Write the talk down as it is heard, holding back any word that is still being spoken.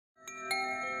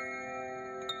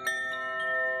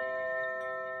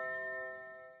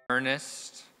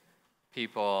earnest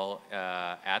people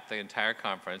at the entire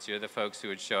conference. You're the folks who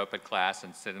would show up at class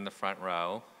and sit in the front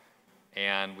row.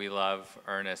 And we love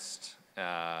earnest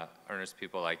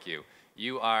people like you.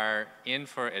 You are in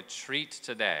for a treat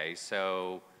today.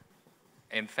 So,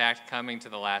 in fact, coming to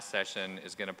the last session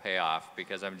is going to pay off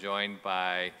because I'm joined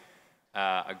by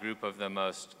a group of the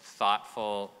most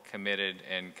thoughtful, committed,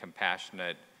 and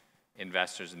compassionate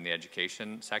investors in the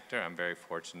education sector. I'm very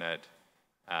fortunate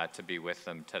to be with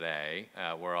them today.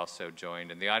 We're also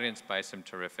joined in the audience by some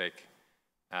terrific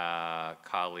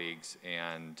colleagues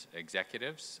and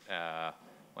executives.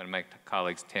 One of my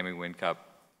colleagues, Tammy Wincup,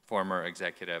 former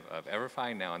executive of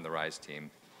EverFi, now on the RISE team,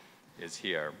 is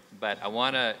here. But I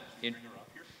want to...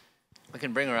 We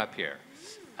can bring her up here.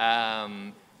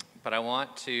 But I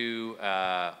want to,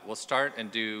 we'll start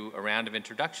and do a round of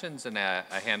introductions and a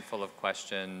handful of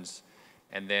questions,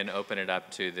 and then open it up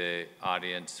to the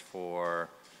audience for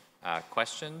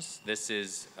questions. This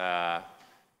is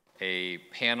a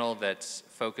panel that's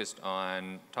focused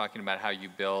on talking about how you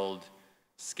build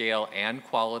scale and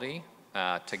quality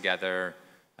together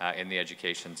in the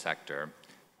education sector.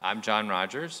 I'm John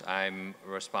Rogers. I'm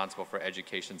responsible for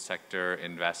education sector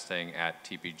investing at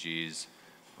TPG's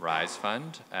RISE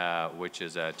Fund, which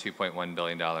is a $2.1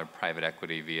 billion private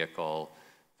equity vehicle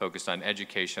focused on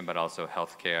education, but also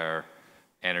healthcare,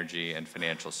 energy, and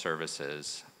financial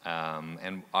services.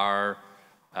 And our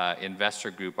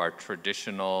investor group are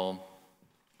traditional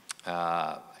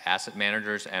asset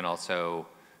managers and also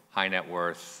high net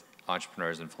worth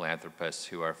entrepreneurs and philanthropists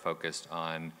who are focused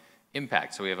on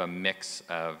impact. So we have a mix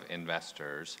of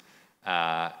investors.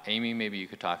 Amy, maybe you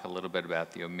could talk a little bit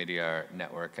about the Omidyar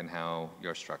Network and how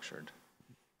you're structured.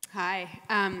 Hi,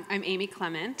 I'm Amy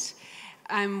Klement.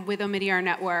 I'm with Omidyar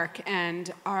Network,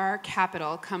 and our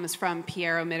capital comes from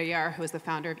Pierre Omidyar, who is the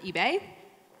founder of eBay.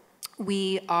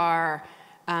 We are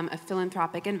a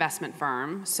philanthropic investment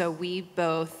firm, so we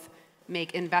both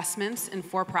make investments in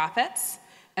for-profits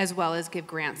as well as give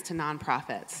grants to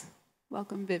nonprofits.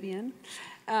 Welcome, Vivian.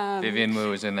 Vivian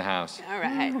Wu is in the house. All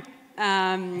right.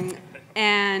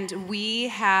 And we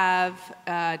have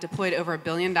deployed over $1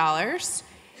 billion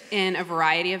in a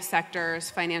variety of sectors: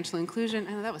 financial inclusion.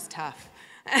 Oh, that was tough.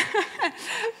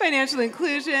 Financial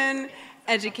inclusion,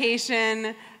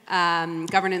 education,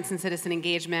 governance and citizen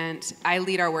engagement. I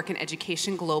lead our work in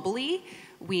education globally.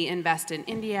 We invest in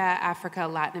India, Africa,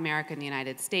 Latin America, and the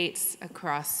United States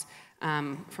across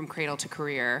from cradle to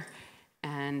career.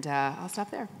 And I'll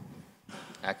stop there.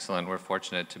 Excellent. We're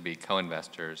fortunate to be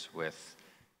co-investors with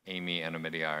Amy and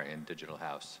Omidyar in Digital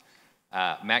House.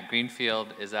 Matt Greenfield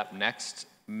is up next.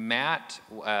 Matt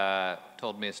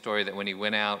told me a story that when he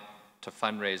went out to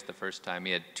fundraise the first time,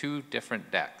 he had 2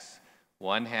 different decks.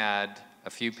 One had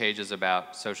a few pages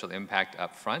about social impact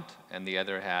up front, and the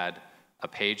other had a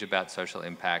page about social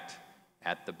impact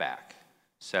at the back.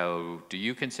 So do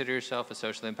you consider yourself a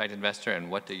social impact investor,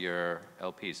 and what do your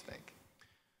LPs think?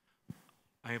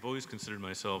 I have always considered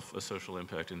myself a social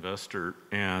impact investor,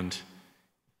 and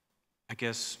I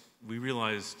guess we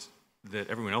realized that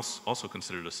everyone else also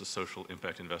considered us a social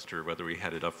impact investor, whether we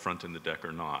had it up front in the deck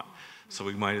or not. So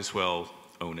we might as well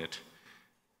own it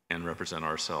and represent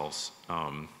ourselves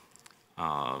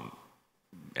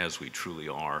as we truly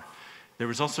are. There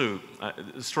was also,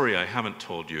 the story I haven't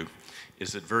told you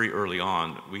is that very early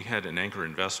on, we had an anchor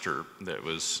investor that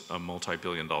was a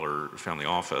multi-billion-dollar family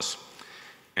office.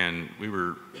 And we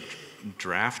were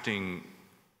drafting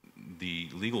the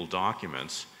legal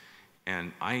documents,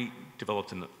 and I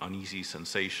developed an uneasy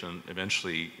sensation.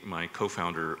 Eventually, my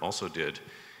co-founder also did.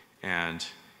 And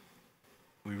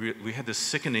we had this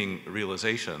sickening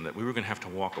realization that we were going to have to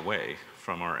walk away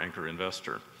from our anchor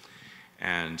investor.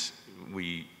 And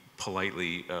we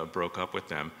politely broke up with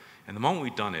them. And the moment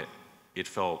we'd done it, it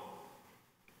felt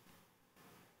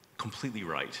completely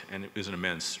right, and it was an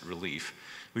immense relief.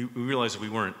 We realized we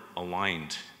weren't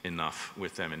aligned enough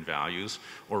with them in values,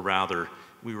 or rather,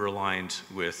 we were aligned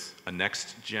with a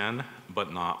next gen,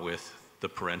 but not with the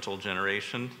parental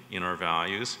generation in our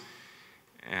values.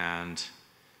 And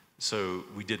so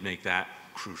we did make that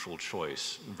crucial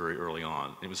choice very early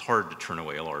on. It was hard to turn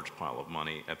away a large pile of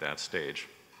money at that stage.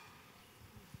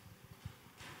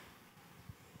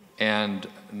 And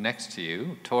next to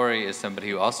you, Tory is somebody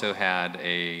who also had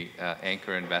a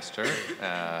anchor investor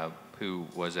who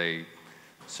was a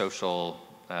social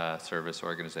service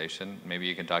organization. Maybe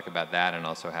you can talk about that and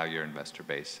also how your investor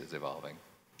base is evolving.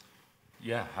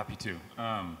 Yeah, happy to.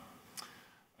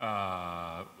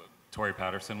 Tory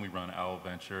Patterson, we run Owl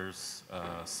Ventures,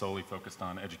 solely focused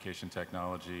on education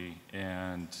technology,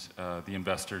 and the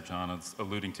investor John is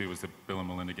alluding to was the Bill and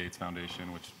Melinda Gates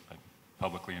Foundation, which I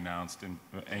publicly announced and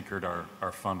anchored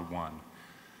our Fund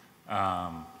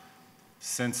 1.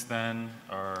 Since then,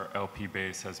 our LP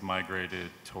base has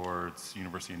migrated towards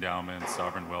university endowments,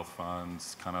 sovereign wealth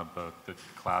funds, kind of the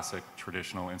classic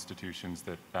traditional institutions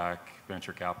that back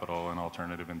venture capital and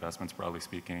alternative investments, broadly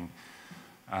speaking.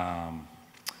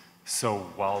 So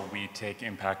while we take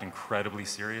impact incredibly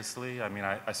seriously, I mean,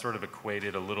 I sort of equate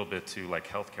it a little bit to like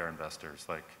healthcare investors.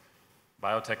 Like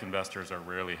biotech investors are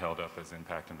rarely held up as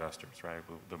impact investors, right?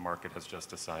 The market has just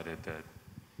decided that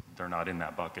they're not in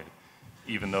that bucket,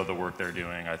 even though the work they're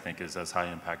doing, I think, is as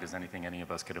high impact as anything any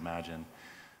of us could imagine.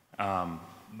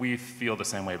 We feel the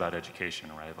same way about education,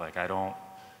 right? Like, I don't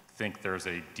think there's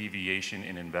a deviation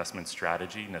in investment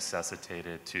strategy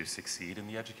necessitated to succeed in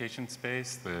the education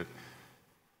space that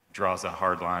draws a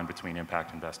hard line between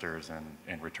impact investors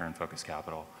and return-focused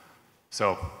capital.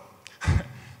 So,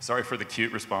 sorry for the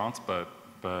cute response, but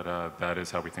that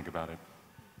is how we think about it.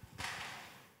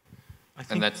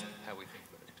 And that's how we think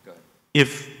about it. Go ahead.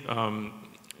 If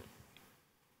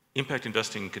impact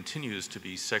investing continues to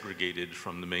be segregated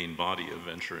from the main body of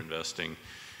venture investing,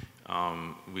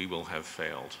 we will have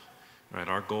failed. Right?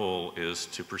 Our goal is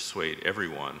to persuade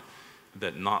everyone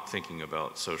that not thinking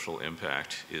about social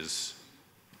impact is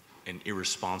an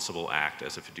irresponsible act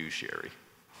as a fiduciary.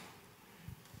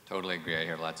 Totally agree.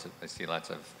 I see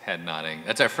lots of head nodding.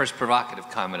 That's our first provocative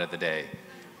comment of the day.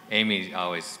 Amy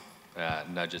always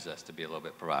nudges us to be a little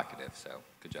bit provocative, so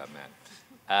good job, Matt.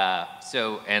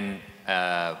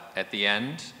 At the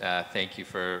end, thank you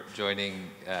for joining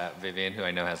Vivian, who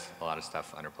I know has a lot of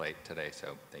stuff on her plate today,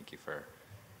 so thank you for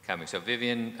coming. So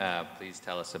Vivian, please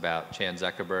tell us about Chan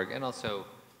Zuckerberg, and also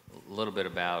a little bit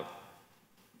about,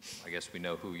 I guess we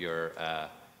know who your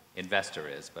investor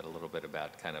is, but a little bit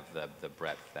about kind of the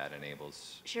breadth that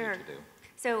enables you to do.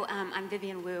 So I'm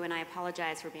Vivian Wu, and I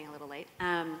apologize for being a little late.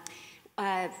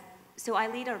 So I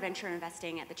lead our venture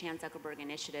investing at the Chan Zuckerberg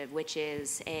Initiative, which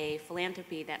is a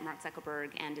philanthropy that Mark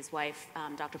Zuckerberg and his wife,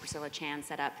 Dr. Priscilla Chan,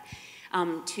 set up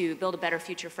to build a better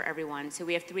future for everyone. So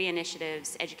we have 3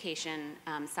 initiatives: education,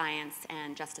 science,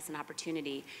 and justice and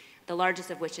opportunity, the largest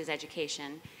of which is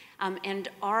education. And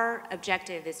our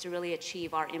objective is to really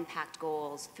achieve our impact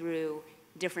goals through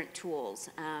different tools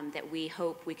that we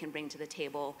hope we can bring to the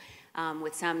table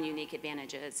with some unique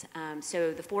advantages.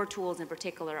 So the 4 tools in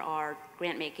particular are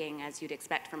grant making, as you'd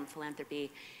expect from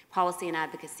philanthropy, policy and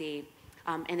advocacy,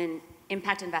 and then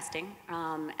impact investing,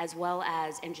 as well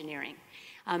as engineering.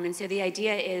 And so the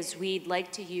idea is we'd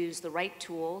like to use the right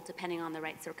tool depending on the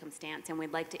right circumstance, and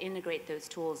we'd like to integrate those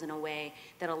tools in a way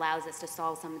that allows us to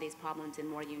solve some of these problems in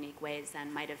more unique ways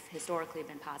than might have historically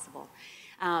been possible.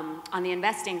 On the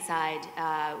investing side,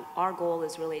 our goal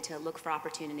is really to look for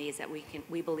opportunities that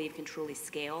we believe can truly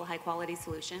scale high-quality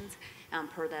solutions,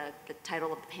 per the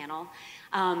title of the panel,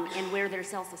 and where there's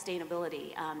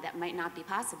self-sustainability that might not be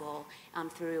possible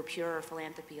through pure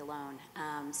philanthropy alone.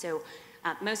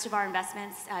 Most of our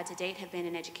investments to date have been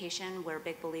in education. We're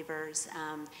big believers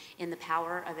in the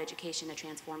power of education to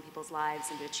transform people's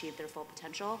lives and to achieve their full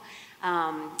potential.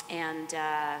 And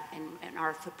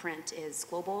our footprint is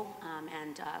global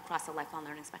and across the lifelong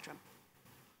learning spectrum.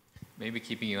 Maybe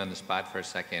keeping you on the spot for a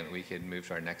second, we could move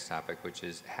to our next topic, which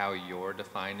is how you're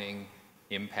defining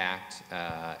impact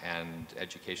and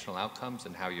educational outcomes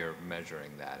and how you're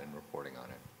measuring that and reporting on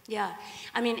it. Yeah,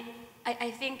 I mean,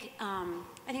 I think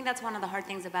that's one of the hard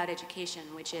things about education,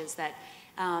 which is that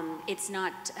it's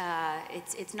not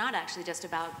actually just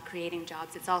about creating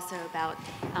jobs. It's also about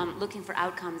looking for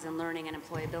outcomes in learning and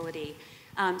employability.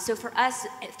 So for us,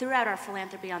 throughout our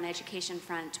philanthropy on the education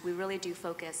front, we really do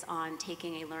focus on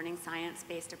taking a learning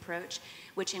science-based approach,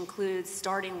 which includes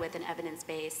starting with an evidence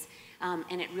base,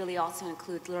 and it really also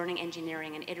includes learning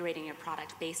engineering and iterating your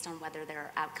product based on whether there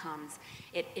are outcomes.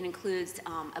 It includes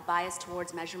a bias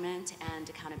towards measurement and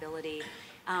accountability.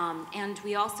 And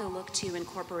we also look to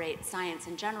incorporate science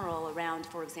in general around,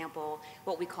 for example,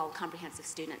 what we call comprehensive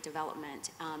student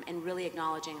development, and really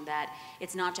acknowledging that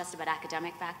it's not just about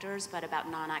academic factors, but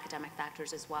about non-academic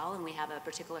factors as well. And we have a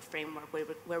particular framework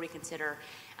where we consider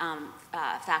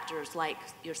factors like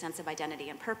your sense of identity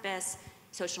and purpose,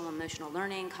 social and emotional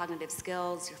learning, cognitive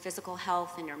skills, your physical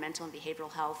health, and your mental and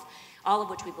behavioral health, all of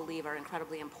which we believe are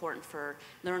incredibly important for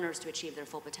learners to achieve their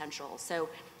full potential. So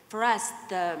for us,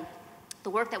 the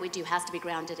work that we do has to be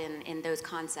grounded in those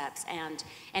concepts, and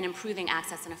improving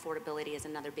access and affordability is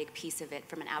another big piece of it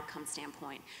from an outcome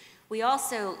standpoint. We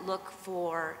also look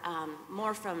for,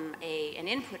 more from an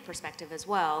input perspective as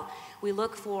well, we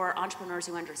look for entrepreneurs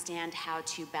who understand how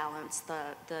to balance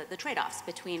the trade-offs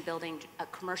between building a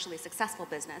commercially successful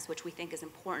business, which we think is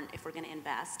important if we're going to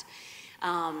invest,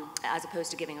 as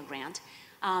opposed to giving a grant,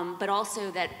 but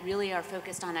also that really are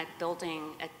focused on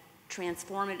building a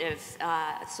transformative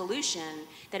solution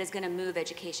that is going to move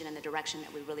education in the direction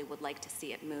that we really would like to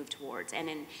see it move towards. And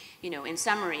in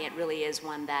summary, it really is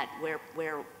one that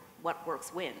where what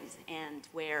works wins, and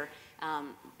where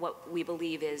what we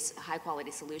believe is a high-quality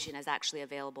solution is actually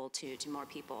available to more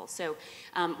people. So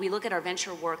we look at our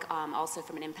venture work also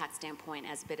from an impact standpoint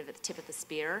as a bit of a tip of the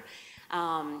spear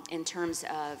in terms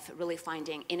of really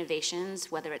finding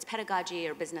innovations, whether it's pedagogy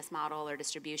or business model or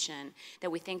distribution, that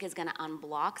we think is going to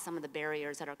unblock some of the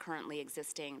barriers that are currently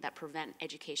existing that prevent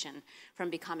education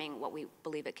from becoming what we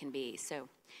believe it can be. So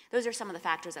those are some of the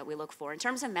factors that we look for. In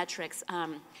terms of metrics,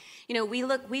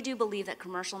 we do believe that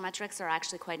commercial metrics are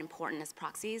actually quite important as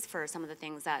proxies for some of the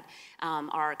things that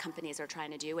our companies are trying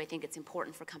to do. I think it's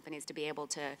important for companies to be able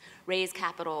to raise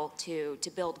capital to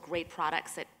build great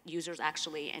products that users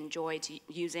actually enjoy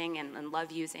using and love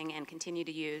using and continue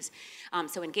to use.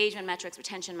 So engagement metrics,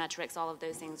 retention metrics, all of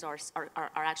those things are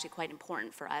actually quite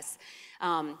important for us.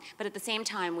 But at the same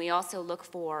time, we also look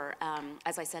for,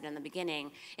 as I said in the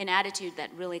beginning, an attitude that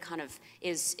really kind of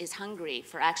is hungry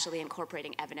for actually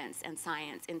incorporating evidence and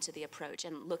science into the approach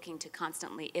and looking to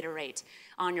constantly iterate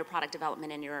on your product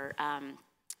development and your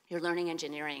learning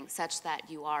engineering such that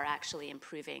you are actually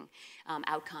improving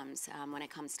outcomes when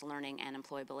it comes to learning and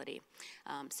employability.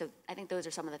 So I think those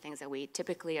are some of the things that we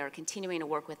typically are continuing to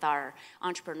work with our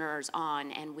entrepreneurs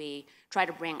on, and we try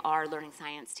to bring our learning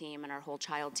science team and our whole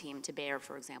child team to bear,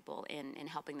 for example, in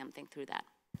helping them think through that.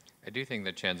 I do think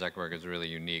that Chan Zuckerberg is really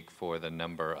unique for the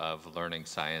number of learning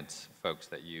science folks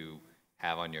that you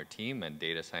have on your team and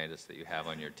data scientists that you have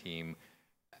on your team.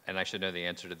 And I should know the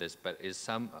answer to this, but is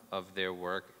some of their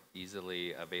work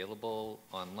easily available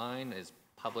online? Is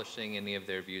publishing any of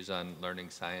their views on learning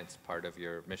science part of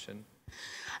your mission?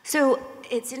 So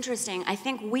it's interesting. I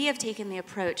think we have taken the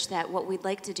approach that what we'd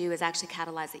like to do is actually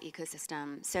catalyze the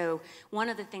ecosystem. So one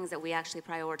of the things that we actually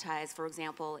prioritize, for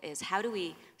example, is how do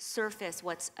we surface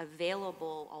what's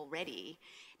available already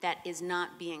that is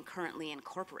not being currently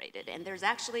incorporated. And there's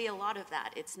actually a lot of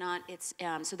that.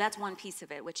 So that's one piece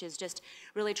of it, which is just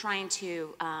really trying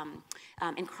to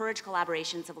encourage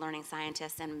collaborations of learning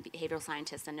scientists and behavioral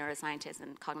scientists and neuroscientists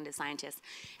and cognitive scientists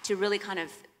to really kind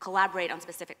of collaborate on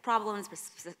specific problems,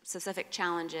 specific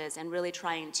challenges, and really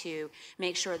trying to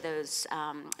make sure those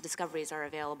discoveries are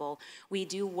available. We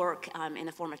do work in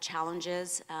the form of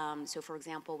challenges. So for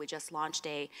example, we just launched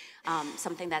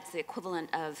something that's the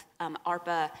equivalent of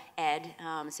ARPA Ed,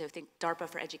 so think DARPA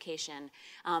for education,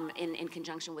 in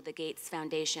conjunction with the Gates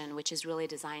Foundation, which is really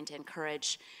designed to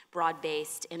encourage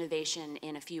broad-based innovation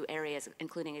in a few areas,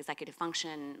 including executive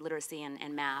function, literacy,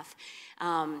 and math.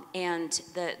 And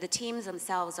the teams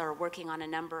themselves are working on a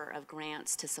number of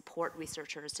grants to support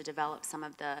researchers to develop some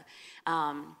of the,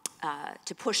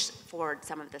 to push forward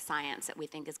some of the science that we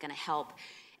think is going to help.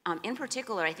 In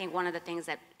particular, I think one of the things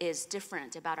that is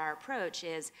different about our approach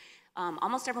is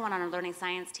almost everyone on our learning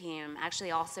science team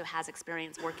actually also has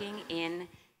experience working in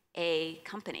a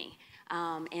company,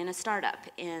 in a startup.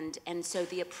 And so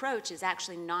the approach is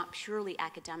actually not purely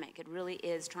academic. It really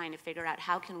is trying to figure out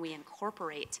how can we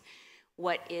incorporate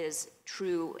what is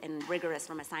true and rigorous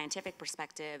from a scientific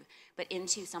perspective, but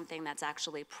into something that's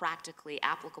actually practically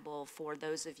applicable for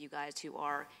those of you guys who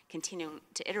are continuing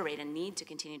to iterate and need to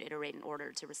continue to iterate in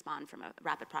order to respond from a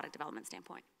rapid product development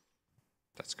standpoint.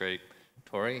 That's great.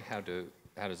 Tory, how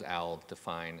does OWL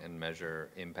define and measure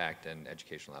impact and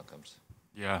educational outcomes?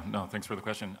 Yeah, no, thanks for the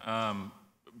question.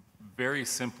 Very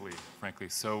simply, frankly,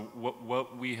 so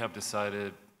what we have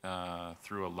decided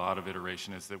through a lot of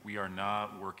iteration is that we are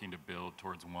not working to build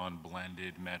towards one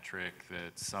blended metric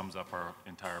that sums up our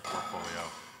entire portfolio.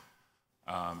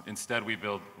 Instead, we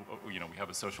have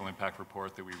a social impact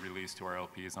report that we release to our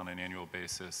LPs on an annual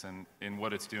basis, and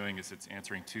what it's doing is it's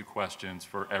answering two questions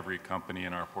for every company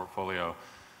in our portfolio.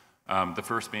 The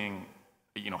first being,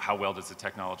 how well does the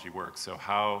technology work? So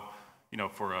how,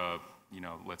 for a,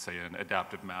 let's say an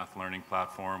adaptive math learning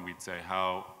platform, we'd say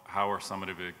how are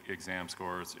summative exam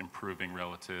scores improving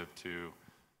relative to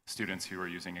students who are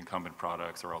using incumbent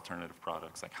products or alternative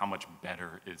products? Like, how much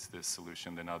better is this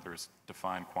solution than others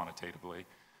defined quantitatively?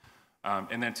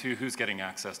 And then two, who's getting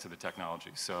access to the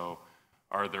technology? So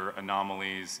are there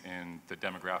anomalies in the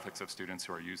demographics of students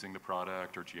who are using the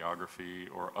product, or geography,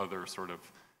 or other sort of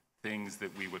things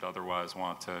that we would otherwise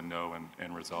want to know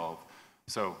and resolve?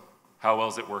 So how well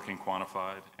is it working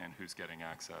quantified, and who's getting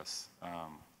access?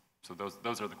 So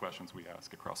those are the questions we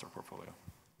ask across our portfolio.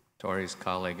 Tory's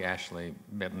colleague, Ashley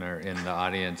Bittner, in the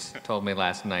audience, told me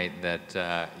last night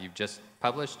that you've just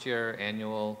published your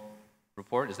annual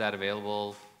report. Is that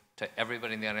available to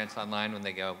everybody in the audience online when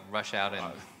they go rush out and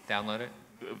download it?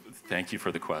 thank you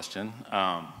for the question.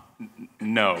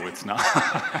 No, it's not.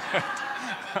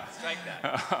 Strike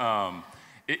that.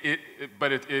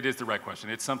 But it is the right question.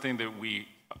 It's something that we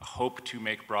hope to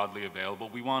make broadly available.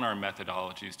 We want our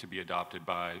methodologies to be adopted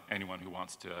by anyone who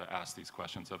wants to ask these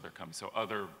questions of their company. So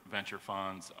other venture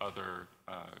funds, other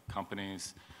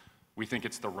companies, we think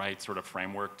it's the right sort of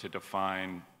framework to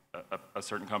define a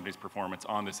certain company's performance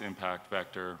on this impact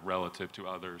vector relative to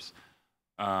others.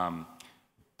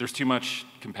 There's too much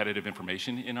competitive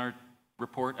information in our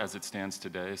report as it stands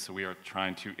today, so we are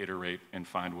trying to iterate and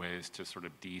find ways to sort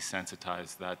of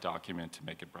desensitize that document to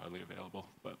make it broadly available.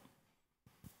 But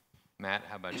Matt,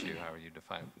 how about you? How are you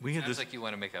defined? Sounds like you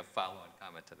want to make a follow-on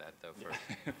comment to that, though, first.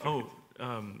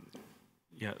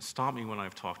 Yeah, stop me when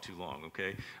I've talked too long,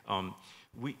 okay?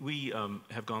 We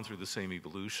have gone through the same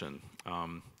evolution.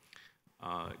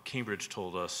 Cambridge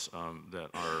told us that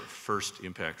our first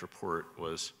impact report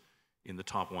was in the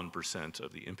top 1%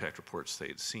 of the impact reports they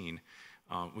had seen,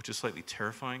 which is slightly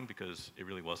terrifying because it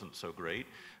really wasn't so great.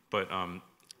 But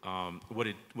what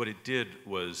it did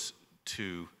was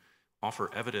to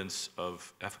offer evidence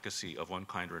of efficacy of one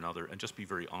kind or another and just be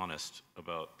very honest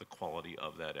about the quality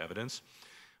of that evidence.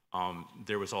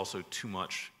 There was also too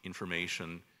much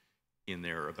information in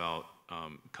there about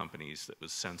companies that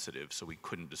was sensitive, so we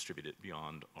couldn't distribute it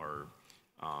beyond our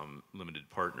limited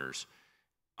partners.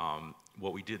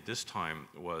 What we did this time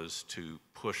was to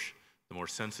push the more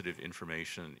sensitive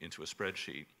information into a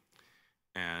spreadsheet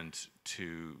and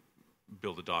to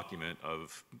build a document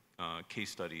of case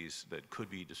studies that could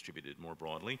be distributed more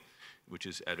broadly, which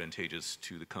is advantageous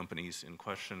to the companies in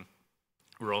question.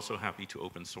 We're also happy to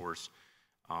open source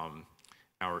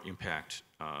our impact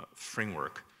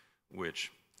framework,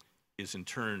 which is in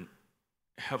turn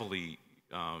heavily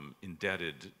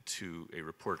indebted to a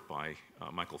report by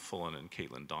Michael Fullen and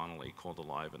Caitlin Donnelly called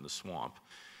Alive in the Swamp.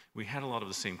 We had a lot of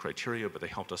the same criteria, but they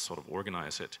helped us sort of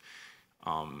organize it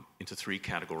into 3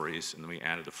 categories, and then we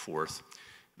added a 4th.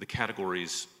 The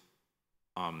categories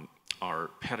are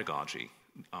pedagogy.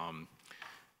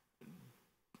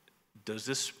 Does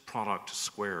this product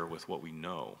square with what we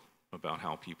know about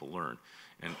how people learn?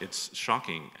 And it's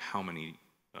shocking how many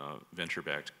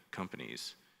venture-backed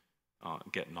companies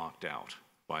get knocked out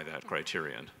by that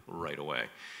criterion right away.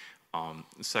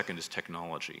 The second is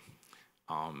technology.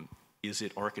 Is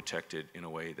it architected in a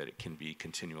way that it can be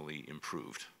continually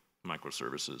improved?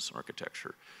 Microservices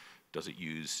architecture. Does it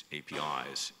use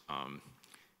APIs?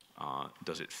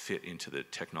 Does it fit into the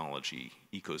technology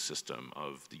ecosystem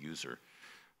of the user?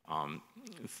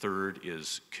 Third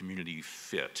is community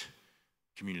fit,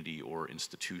 community or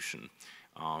institution.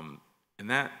 And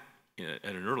that,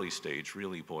 at an early stage,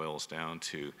 really boils down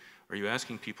to, are you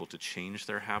asking people to change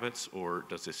their habits, or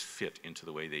does this fit into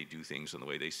the way they do things and the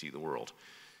way they see the world?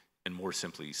 And more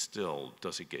simply still,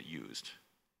 does it get used?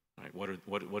 Right?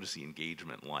 What is the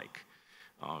engagement like?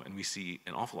 And we see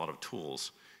an awful lot of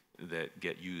tools that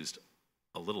get used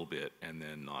a little bit and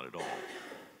then not at all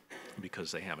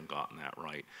because they haven't gotten that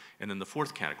right. And then the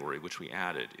 4th category, which we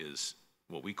added, is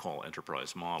what we call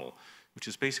enterprise model, which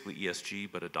is basically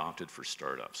ESG but adopted for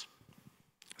startups.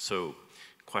 So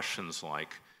questions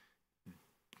like,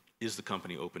 is the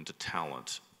company open to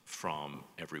talent from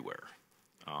everywhere?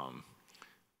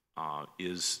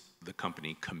 Is the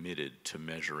company committed to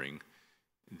measuring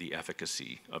the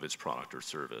efficacy of its product or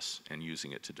service and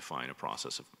using it to define a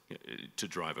process of, to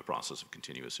drive a process of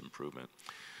continuous improvement?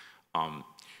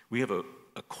 We have a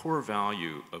core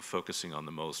value of focusing on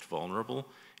the most vulnerable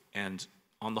and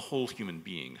on the whole human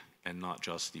being and not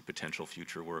just the potential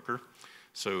future worker.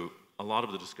 So a lot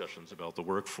of the discussions about the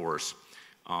workforce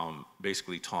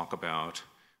basically talk about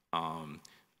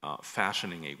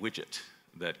fashioning a widget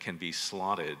that can be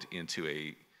slotted into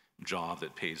a job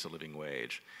that pays a living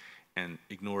wage and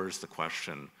ignores the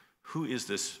question, who is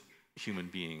this human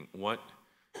being? What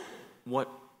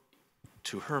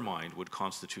to her mind would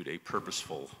constitute a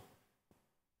purposeful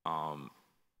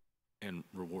and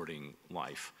rewarding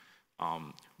life?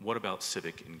 What about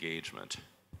civic engagement?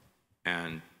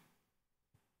 And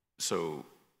so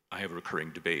I have a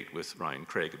recurring debate with Ryan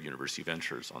Craig of University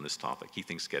Ventures on this topic. He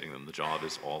thinks getting them the job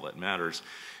is all that matters.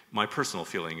 My personal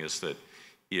feeling is that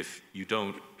if you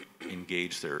don't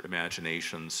engage their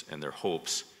imaginations and their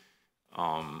hopes,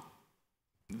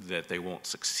 that they won't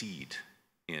succeed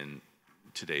in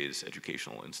today's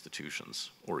educational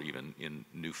institutions or even in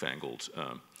newfangled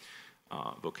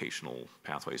vocational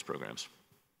pathways programs.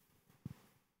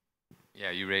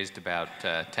 Yeah, you raised about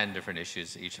 10 different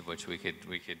issues, each of which we could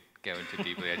go into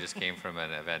deeply. I just came from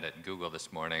an event at Google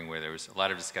this morning where there was a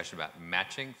lot of discussion about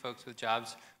matching folks with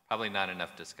jobs, probably not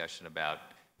enough discussion about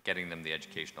getting them the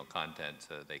educational content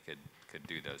so that they could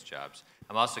do those jobs.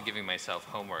 I'm also giving myself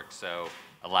homework, so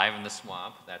Alive in the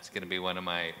Swamp, that's going to be one of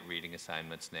my reading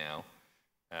assignments now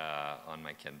on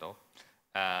my Kindle.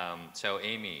 So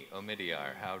Amy,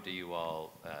 Omidyar, how do you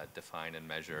all define and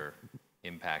measure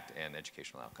impact and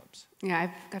educational outcomes? Yeah,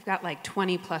 I've got like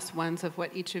 20 plus ones of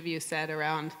what each of you said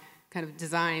around kind of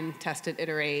design, test it,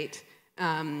 iterate.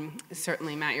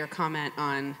 Certainly, Matt, your comment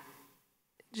on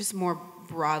just more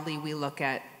broadly, we look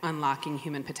at unlocking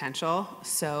human potential.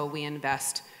 So we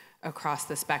invest across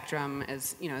the spectrum,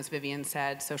 as you know, as Vivian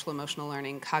said, social emotional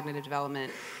learning, cognitive development,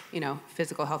 you know,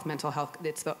 physical health, mental health.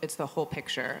 It's the whole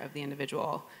picture of the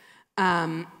individual.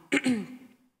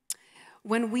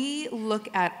 When we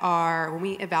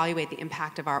evaluate the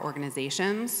impact of our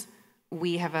organizations,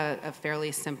 we have a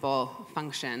fairly simple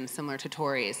function similar to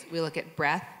Tory's. We look at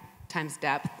breadth times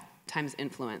depth times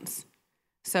influence.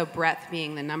 So breadth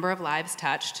being the number of lives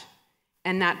touched,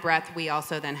 and that breadth we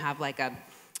also then have like a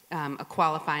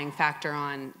qualifying factor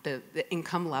on the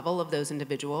income level of those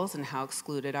individuals and how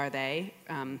excluded are they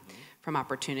from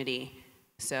opportunity.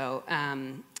 So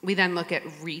we then look at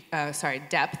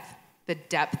depth, the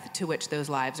depth to which those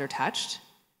lives are touched.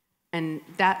 And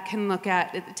that can look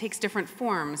at, it takes different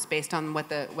forms based on what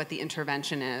the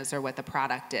intervention is or what the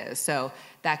product is. So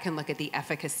that can look at the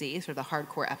efficacy, sort of the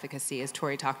hardcore efficacy as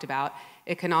Tory talked about.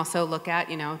 It can also look at,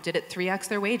 you know, did it 3x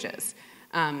their wages?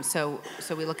 So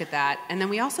we look at that. And then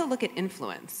we also look at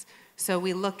influence. So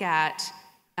we look at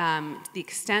the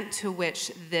extent to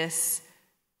which this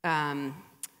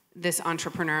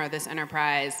entrepreneur, this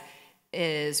enterprise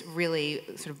is really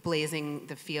sort of blazing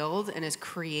the field and is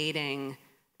creating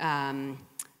a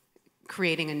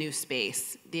new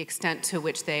space, the extent to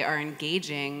which they are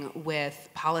engaging with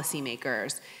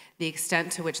policymakers, the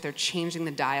extent to which they're changing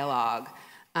the dialogue,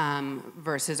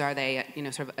 versus are they, you know,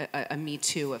 sort of a me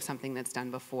too of something that's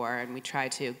done before. And we try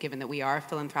to, given that we are a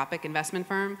philanthropic investment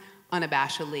firm,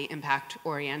 unabashedly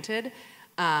impact-oriented,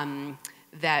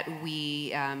 that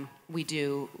we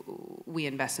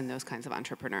invest in those kinds of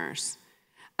entrepreneurs.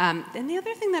 And the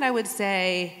other thing that I would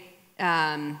say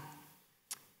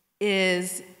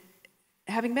is,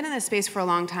 having been in this space for a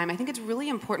long time, I think it's really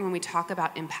important when we talk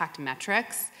about impact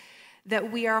metrics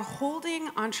that we are holding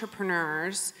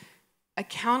entrepreneurs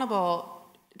accountable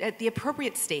at the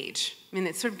appropriate stage. I mean,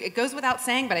 it goes without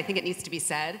saying, but I think it needs to be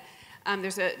said.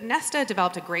 Nesta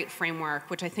developed a great framework,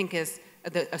 which I think is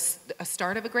a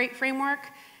start of a great framework,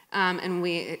 and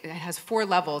it has 4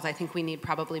 levels. I think we need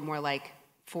probably more like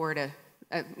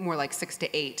 6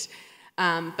 to 8.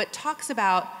 But talks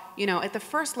about, you know, at the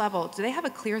first level, do they have a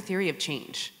clear theory of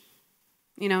change?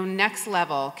 You know, next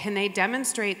level, can they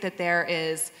demonstrate that there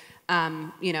is,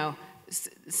 you know,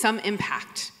 some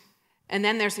impact? And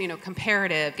then there's, you know,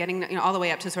 comparative, getting, you know, all the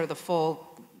way up to sort of the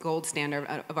full gold standard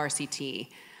of RCT.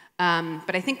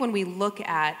 But I think when we look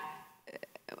at,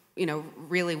 you know,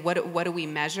 really what do we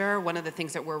measure, one of the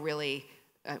things that we're really,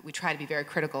 we try to be very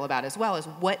critical about as well is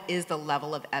what is the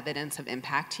level of evidence of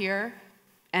impact here?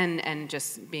 And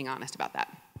just being honest about that.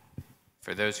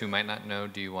 For those who might not know,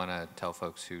 do you want to tell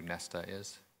folks who Nesta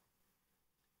is?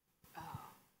 Oh,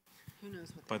 who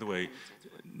knows what? By the way,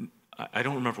 I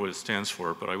don't remember what it stands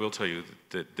for, but I will tell you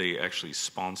that they actually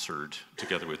sponsored,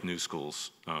 together with New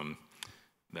Schools,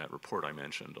 that report I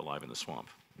mentioned, Alive in the Swamp.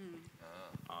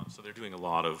 So they're doing a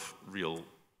lot of real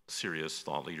serious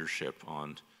thought leadership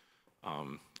on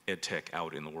ed tech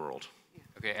out in the world.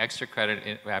 Okay, extra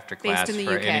credit after class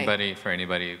for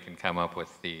anybody who can come up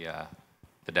with the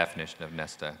definition of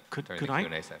Nesta during the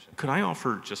Q&A session. Could I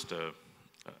offer just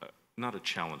not a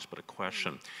challenge, but a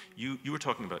question? You were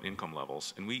talking about income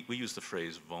levels, and we use the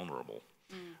phrase vulnerable.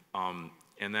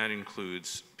 And that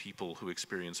includes people who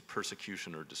experience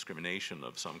persecution or discrimination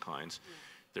of some kinds.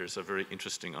 There's a very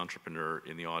interesting entrepreneur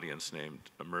in the audience named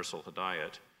Mersal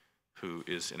Hidayat, who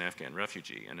is an Afghan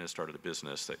refugee and has started a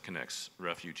business that connects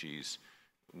refugees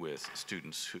with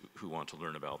students who want to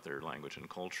learn about their language and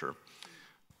culture.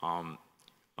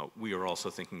 We are also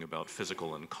thinking about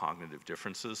physical and cognitive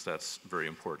differences. That's very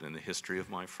important in the history of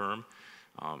my firm.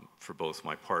 For both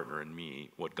my partner and me,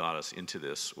 what got us into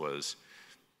this was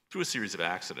through a series of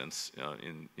accidents,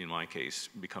 in my case,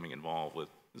 becoming involved with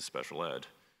special ed,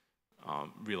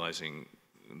 realizing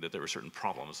that there were certain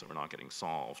problems that were not getting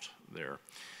solved there.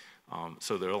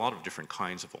 So there are a lot of different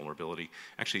kinds of vulnerability.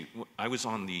 Actually, I was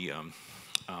on the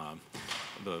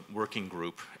working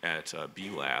group at B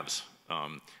Labs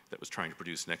that was trying to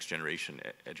produce next generation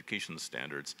education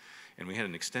standards, and we had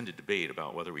an extended debate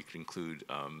about whether we could include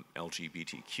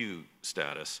LGBTQ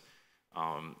status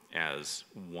as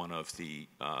one of the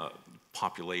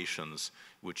populations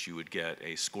which you would get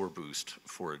a score boost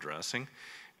for addressing.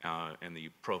 and the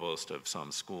provost of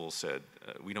some school said,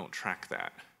 we don't track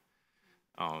that,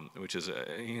 which is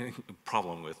a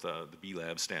problem with the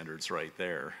B-Lab standards right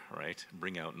there, right?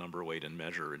 Bring out number, weight, and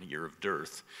measure in a year of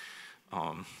dearth.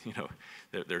 You know,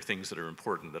 there are things that are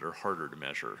important that are harder to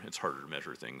measure. It's harder to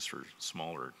measure things for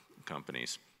smaller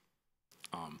companies.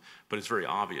 But it's very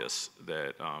obvious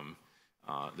that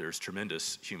there's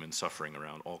tremendous human suffering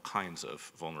around all kinds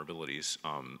of vulnerabilities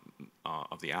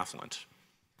of the affluent.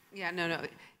 Yeah, no.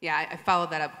 Yeah, I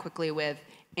followed that up quickly with,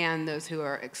 and those who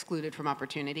are excluded from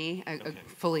opportunity. I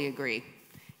fully agree.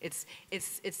 It's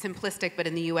simplistic, but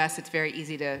in the U.S. it's very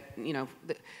easy to, you know,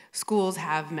 schools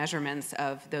have measurements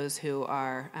of those who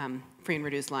are free and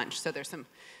reduced lunch. So there's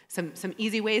some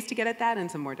easy ways to get at that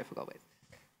and some more difficult ways.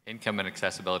 Income and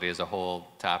accessibility is a whole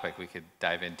topic we could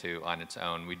dive into on its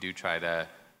own. We do try to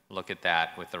look at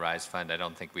that with the RISE Fund. I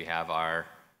don't think we have our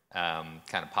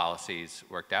kind of policies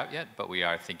worked out yet, but we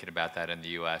are thinking about that in the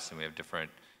U.S. and we have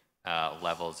different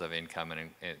levels of income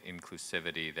and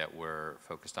inclusivity that we're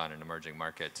focused on in emerging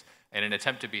markets. In an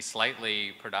attempt to be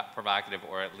slightly provocative,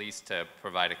 or at least to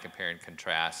provide a compare and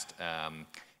contrast,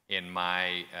 in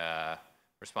my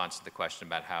response to the question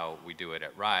about how we do it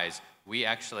at RISE, we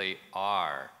actually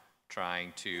are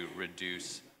trying to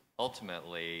reduce,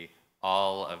 ultimately,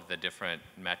 all of the different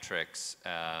metrics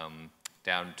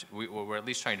down to, we're at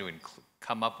least trying to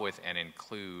come up with and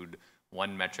include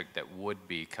one metric that would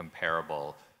be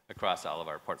comparable across all of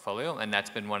our portfolio. And that's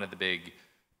been one of the big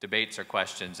debates or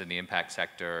questions in the impact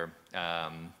sector.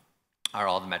 Are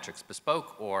all the metrics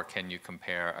bespoke, or can you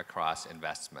compare across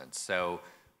investments? So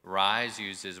RISE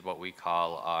uses what we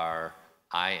call our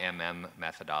IMM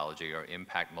methodology, or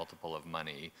impact multiple of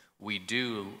money. We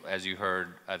do, as you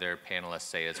heard other panelists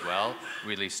say as well,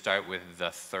 really start with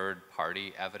the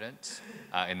third-party evidence.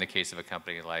 In the case of a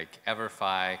company like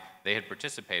EverFi, they had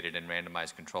participated in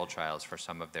randomized control trials for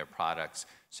some of their products,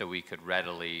 so we could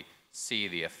readily see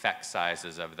the effect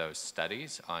sizes of those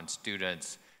studies on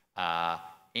students,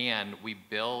 and we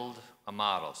build a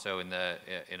model. So in a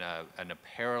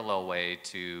parallel way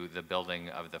to the building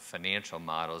of the financial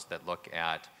models that look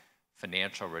at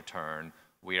financial return,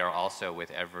 we are also, with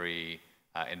every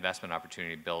investment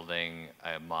opportunity, building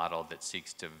a model that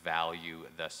seeks to value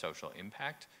the social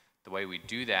impact. The way we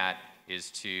do that is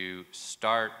to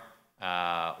start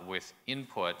with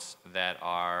inputs that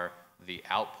are the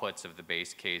outputs of the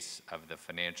base case of the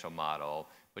financial model,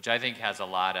 which I think has a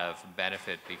lot of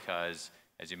benefit because,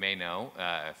 as you may know,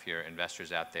 if you're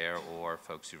investors out there or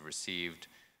folks who've received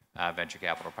venture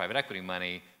capital, private equity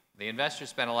money, the investors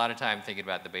spend a lot of time thinking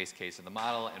about the base case of the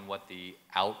model and what the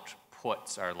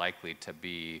outputs are likely to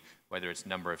be, whether it's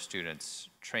number of students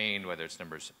trained, whether it's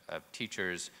numbers of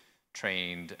teachers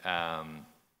trained.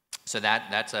 So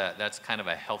that's kind of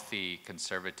a healthy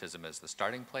conservatism as the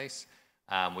starting place.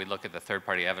 We look at the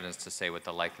third-party evidence to say what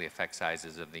the likely effect size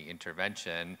is of the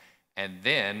intervention, and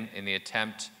then in the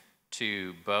attempt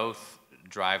to both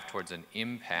drive towards an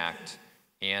impact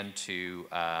and to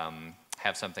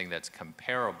have something that's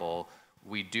comparable,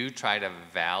 we do try to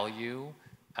value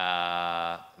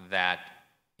that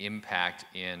impact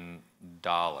in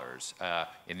dollars.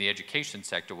 In the education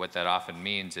sector, what that often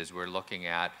means is we're looking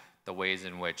at the ways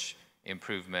in which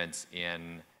improvements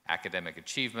in academic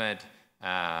achievement,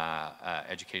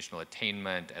 educational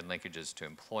attainment, and linkages to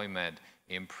employment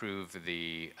improve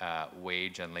the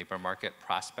wage and labor market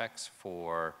prospects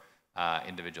for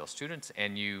individual students.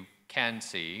 And you can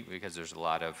see, because there's a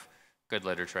lot of good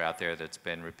literature out there that's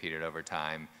been repeated over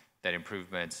time, that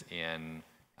improvements in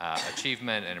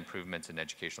achievement and improvements in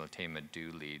educational attainment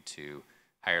do lead to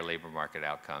higher labor market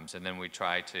outcomes. And then we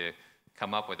try to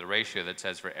come up with a ratio that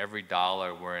says for every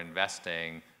dollar we're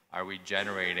investing, are we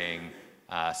generating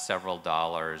several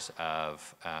dollars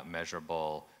of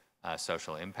measurable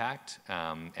social impact,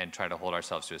 and try to hold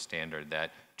ourselves to a standard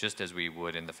that, just as we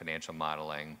would in the financial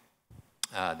modeling,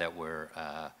 that we're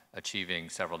achieving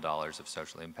several dollars of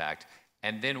social impact.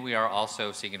 And then we are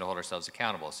also seeking to hold ourselves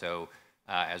accountable. So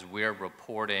as we're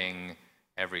reporting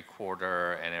every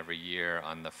quarter and every year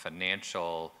on the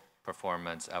financial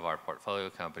performance of our portfolio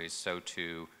companies, so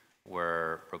too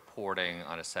we're reporting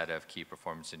on a set of key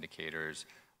performance indicators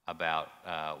about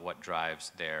what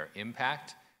drives their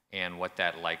impact and what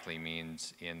that likely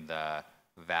means in the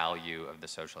value of the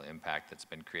social impact that's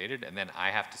been created. And then I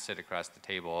have to sit across the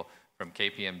table from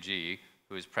KPMG,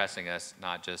 who is pressing us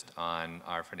not just on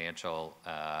our financial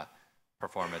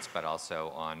performance, but also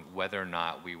on whether or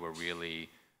not we were really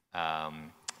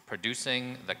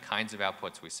producing the kinds of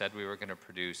outputs we said we were going to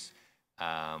produce,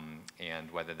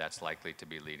 and whether that's likely to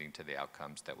be leading to the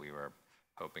outcomes that we were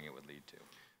hoping it would lead to.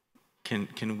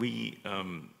 Can we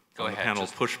Go on ahead, the panel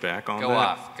just push back on Go that?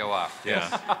 off, go off.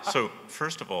 Yeah. So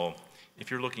first of all, if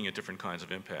you're looking at different kinds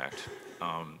of impact,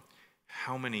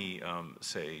 how many,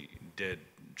 say, dead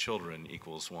children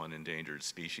equals one endangered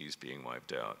species being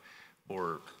wiped out?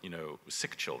 Or, you know,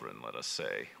 sick children, let us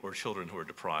say, or children who are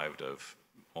deprived of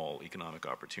all economic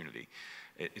opportunity.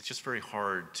 It's just very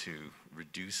hard to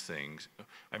reduce things.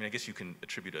 I mean, I guess you can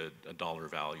attribute a dollar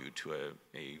value to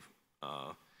a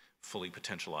fully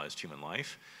potentialized human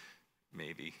life,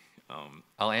 maybe.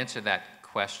 I'll answer that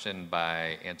question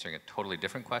by answering a totally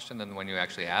different question than the one you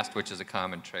actually asked, which is a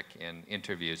common trick in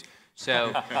interviews.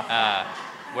 So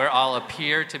where I'll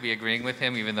appear to be agreeing with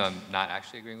him, even though I'm not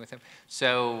actually agreeing with him.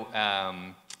 So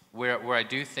where I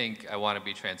do think I want to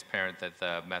be transparent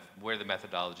that where the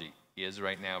methodology is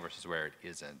right now versus where it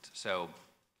isn't. So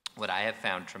what I have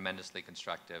found tremendously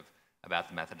constructive about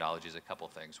the methodology is a couple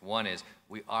things. One is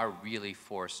we are really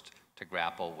forced to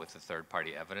grapple with the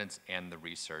third-party evidence and the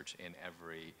research in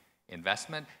every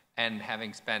investment. And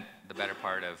having spent the better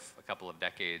part of a couple of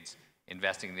decades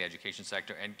investing in the education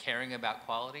sector and caring about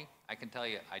quality, I can tell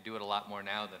you I do it a lot more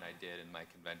now than I did in my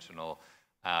conventional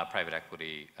private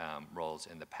equity roles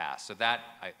in the past. So that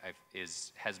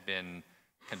has been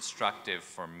constructive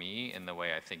for me in the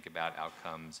way I think about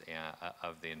outcomes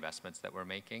of the investments that we're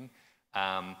making.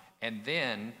 And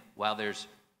then, while there's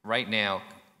right now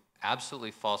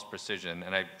absolutely false precision,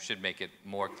 and I should make it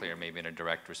more clear maybe in a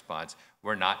direct response,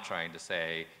 we're not trying to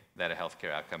say that a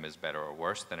healthcare outcome is better or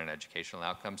worse than an educational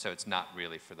outcome, so it's not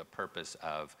really for the purpose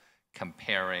of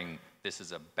comparing this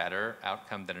is a better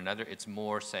outcome than another. It's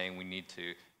more saying we need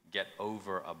to get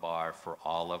over a bar for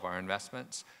all of our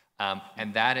investments.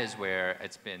 And that is where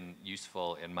it's been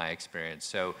useful in my experience.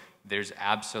 So there's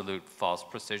absolute false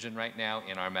precision right now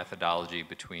in our methodology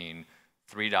between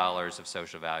 $3 of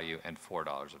social value and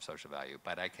 $4 of social value.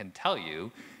 But I can tell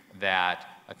you that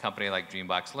a company like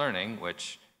Dreambox Learning,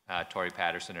 which Tory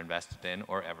Patterson invested in,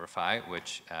 or EverFi,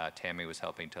 which Tammy was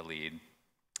helping to lead,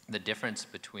 the difference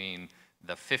between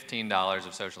the $15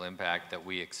 of social impact that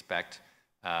we expect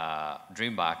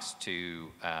Dreambox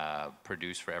to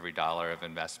produce for every dollar of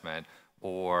investment,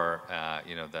 or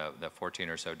you know, the 14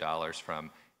 or so dollars from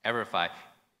EverFi,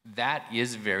 that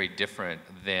is very different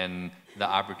than the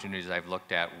opportunities I've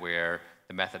looked at where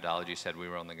the methodology said we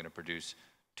were only going to produce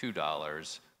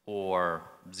 $2 or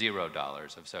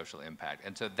 $0 of social impact.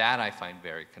 And so that I find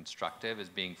very constructive, is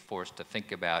being forced to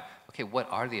think about, okay, what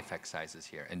are the effect sizes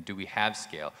here, and do we have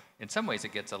scale? In some ways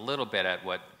it gets a little bit at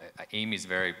what Amy's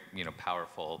very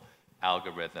powerful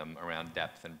algorithm around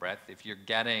depth and breadth. If you're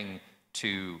getting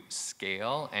to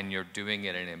scale and you're doing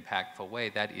it in an impactful way,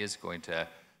 that is going to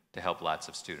help lots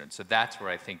of students. So that's where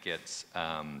I think it's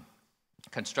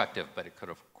constructive, but it could,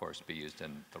 of course, be used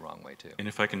in the wrong way, too. And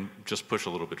if I can just push a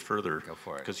little bit further. Go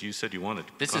for it. Because you said you wanted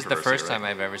This is the first time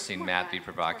I've ever seen Matt be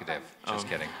provocative. Just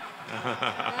kidding.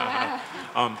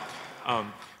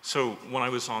 So when I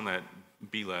was on that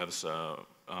B-Labs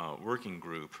working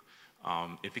group,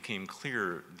 it became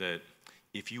clear that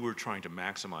if you were trying to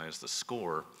maximize the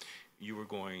score, you were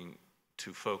going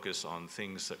to focus on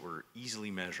things that were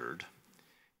easily measured,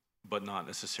 but not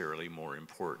necessarily more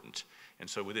important. And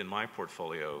so within my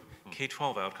portfolio,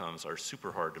 K-12 outcomes are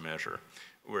super hard to measure,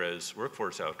 whereas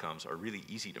workforce outcomes are really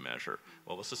easy to measure.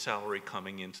 What was the salary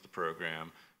coming into the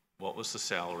program? What was the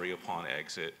salary upon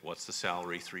exit? What's the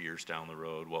salary 3 years down the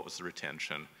road? What was the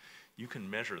retention? You can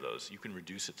measure those. You can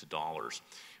reduce it to dollars.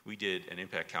 We did an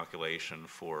impact calculation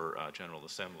for General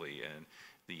Assembly, and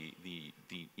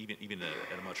even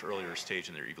at a much earlier stage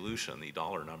in their evolution, the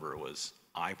dollar number was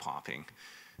eye-popping.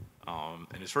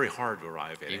 And it's very hard to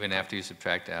arrive at. Even after you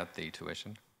subtract out the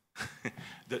tuition?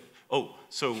 A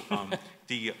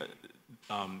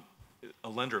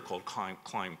lender called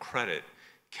Climb Credit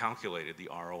calculated the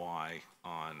ROI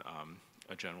on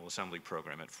a General Assembly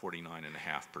program at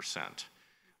 49.5%.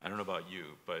 I don't know about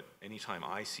you, but anytime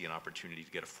I see an opportunity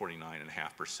to get a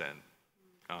 49.5%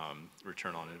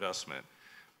 return on investment,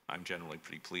 I'm generally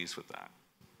pretty pleased with that.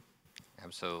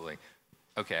 Absolutely.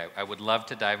 Okay, I would love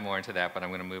to dive more into that, but I'm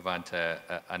going to move on to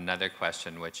another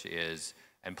question, which is,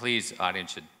 and please,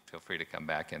 audience should feel free to come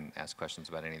back and ask questions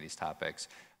about any of these topics.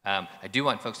 I do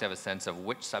want folks to have a sense of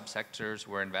which subsectors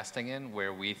we're investing in,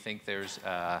 where we think there's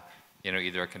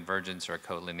either a convergence or a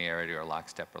collinearity or a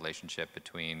lockstep relationship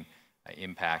between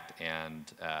impact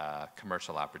and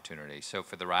commercial opportunity. So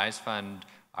for the RISE Fund,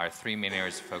 our three main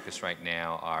areas of focus right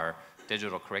now are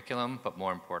digital curriculum, but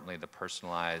more importantly, the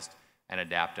personalized and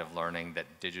adaptive learning that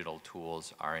digital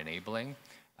tools are enabling.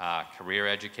 Career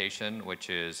education, which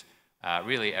is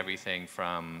really everything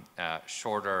from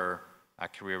shorter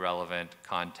career-relevant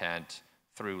content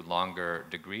through longer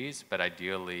degrees, but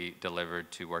ideally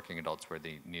delivered to working adults where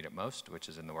they need it most, which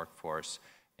is in the workforce.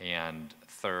 And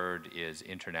third is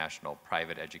international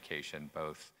private education,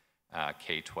 both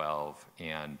K-12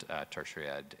 and tertiary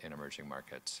ed in emerging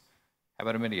markets. How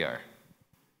about Omidyar?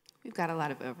 We've got a lot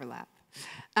of overlap.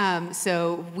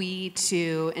 So we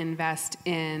too invest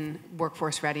in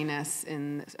workforce readiness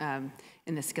in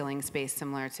the skilling space,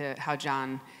 similar to how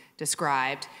John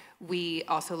described. We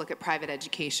also look at private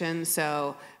education.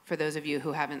 So for those of you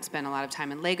who haven't spent a lot of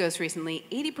time in Lagos recently,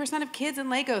 80% of kids in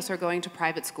Lagos are going to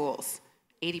private schools.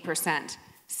 80%.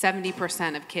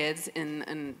 70% of kids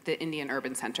in the Indian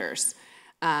urban centers.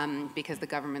 Because the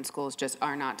government schools just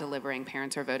are not delivering.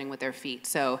 Parents are voting with their feet.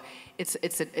 So it's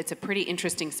a pretty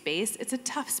interesting space. It's a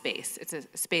tough space. It's a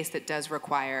space that does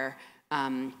require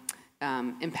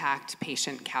impact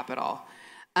patient capital.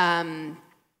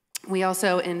 We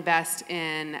also invest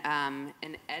in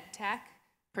ed tech,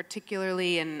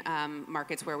 particularly in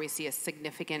markets where we see a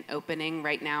significant opening.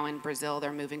 Right now in Brazil,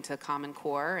 they're moving to Common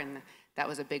Core, and that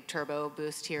was a big turbo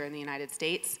boost here in the United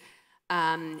States.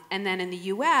 And then in the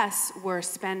US, we're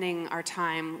spending our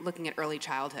time looking at early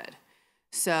childhood.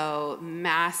 So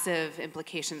massive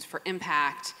implications for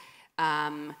impact.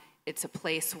 It's a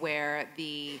place where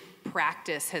the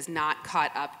practice has not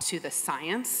caught up to the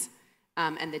science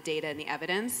and the data and the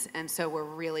evidence. And so we're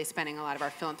really spending a lot of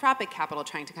our philanthropic capital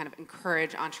trying to kind of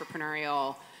encourage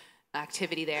entrepreneurial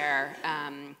activity there,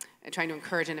 trying to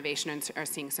encourage innovation, and are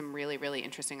seeing some really, really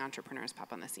interesting entrepreneurs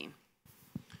pop on the scene.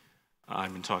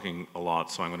 I've been talking a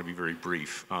lot, so I'm going to be very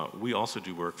brief. We also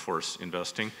do workforce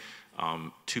investing,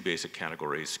 two basic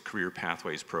categories: career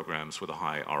pathways programs with a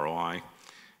high ROI,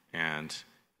 and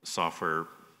software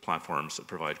platforms that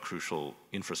provide crucial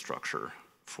infrastructure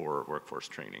for workforce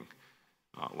training,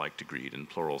 like Degreed and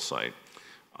Pluralsight.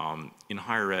 In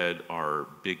higher ed, our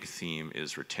big theme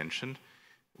is retention.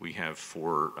 We have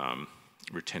 4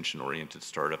 retention-oriented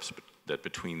startups that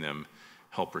between them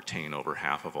help retain over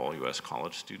half of all US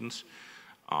college students.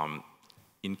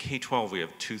 In K-12, we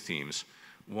have 2 themes.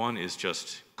 One is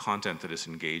just content that is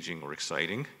engaging or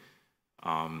exciting,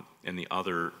 and the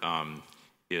other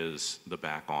is the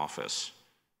back office: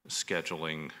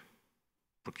 scheduling,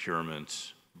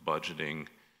 procurement, budgeting,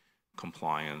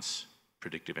 compliance,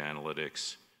 predictive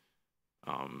analytics,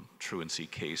 truancy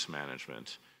case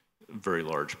management. Very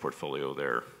large portfolio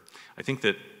there. I think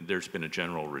that there's been a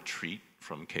general retreat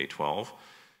from K-12.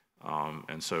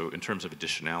 And so in terms of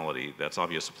additionality, that's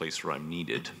obviously a place where I'm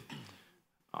needed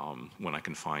when I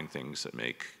can find things that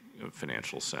make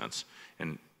financial sense.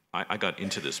 And I got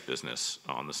into this business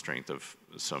on the strength of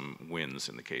some wins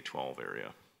in the K-12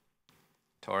 area.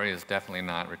 Tory is definitely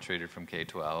not retreated from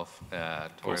K-12.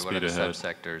 Tory, what are the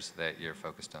subsectors that you're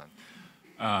focused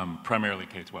on? Primarily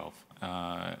K-12.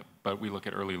 But we look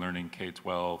at early learning,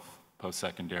 K-12,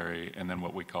 post-secondary, and then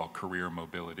what we call career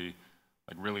mobility,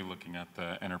 like really looking at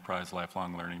the enterprise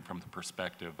lifelong learning from the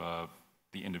perspective of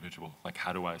the individual. Like,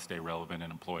 how do I stay relevant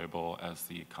and employable as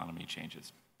the economy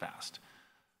changes fast?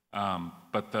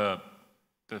 But the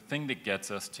thing that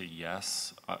gets us to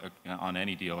yes on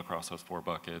any deal across those 4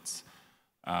 buckets,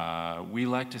 we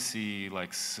like to see,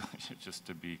 like, just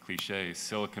to be cliche,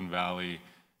 Silicon Valley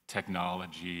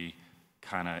technology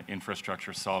kind of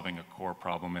infrastructure solving a core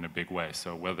problem in a big way.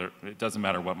 So whether, it doesn't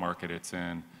matter what market it's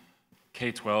in,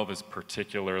 K-12 is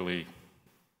particularly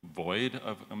void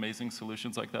of amazing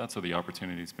solutions like that, so the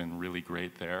opportunity's been really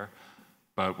great there.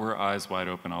 But we're eyes wide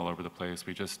open all over the place.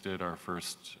 We just did our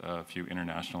first few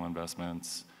international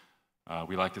investments.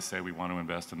 We like to say we want to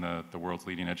invest in the world's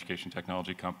leading education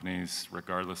technology companies,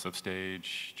 regardless of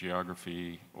stage,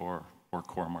 geography, or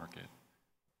core market.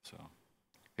 So.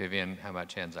 Vivian, how about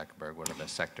Chan Zuckerberg? What are the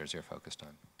sectors you're focused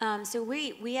on? So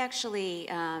we actually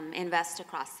invest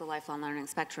across the lifelong learning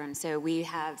spectrum. So we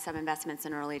have some investments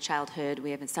in early childhood. We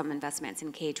have some investments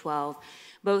in K-12,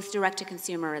 both direct to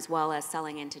consumer as well as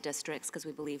selling into districts, because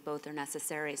we believe both are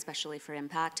necessary, especially for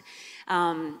impact.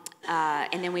 And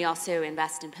then we also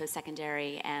invest in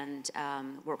post-secondary and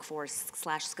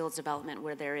workforce/skills development,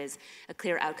 where there is a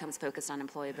clear outcomes focused on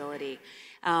employability.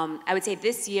 I would say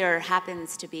this year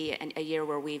happens to be a year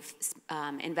where we've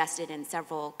invested in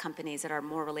several companies that are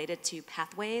more related to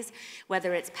pathways,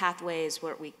 whether it's pathways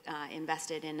where we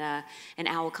invested in an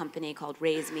OWL company called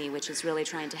Raise Me, which is really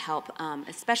trying to help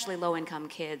especially low-income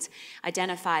kids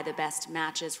identify the best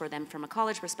matches for them from a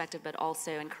college perspective, but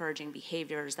also encouraging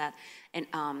behaviors that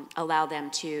allow them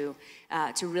to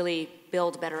really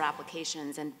build better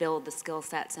applications and build the skill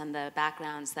sets and the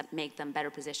backgrounds that make them better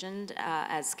positioned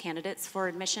as candidates for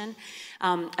admission,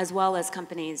 as well as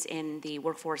companies in the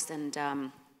workforce and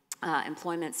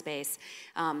employment space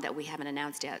that we haven't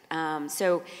announced yet.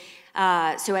 So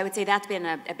I would say that's been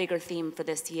a bigger theme for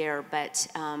this year, but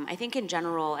I think in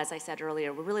general, as I said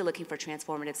earlier, we're really looking for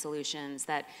transformative solutions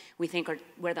that we think are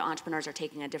where the entrepreneurs are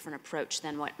taking a different approach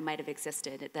than what might have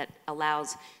existed, that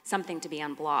allows something to be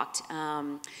unblocked.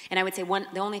 And I would say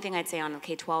the only thing I'd say on the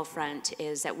K-12 front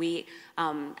is that we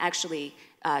actually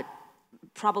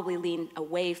probably lean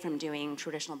away from doing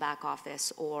traditional back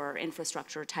office or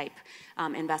infrastructure type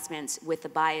investments with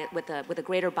a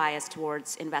greater bias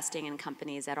towards investing in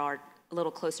companies that are a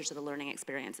little closer to the learning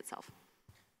experience itself.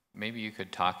 Maybe you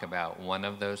could talk about one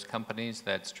of those companies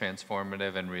that's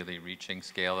transformative and really reaching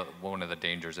scale. One of the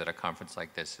dangers at a conference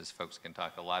like this is folks can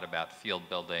talk a lot about field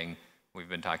building. We've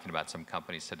been talking about some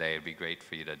companies today. It'd be great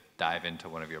for you to dive into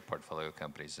one of your portfolio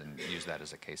companies and use that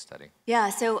as a case study. Yeah,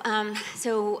 so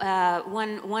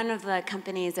one of the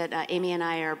companies that Amy and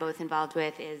I are both involved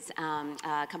with is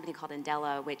a company called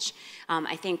Andela, which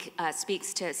I think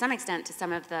speaks to some extent to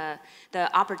some of the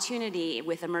opportunity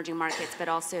with emerging markets, but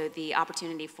also the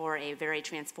opportunity for a very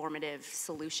transformative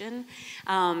solution.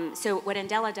 So what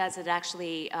Andela does, it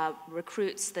actually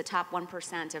recruits the top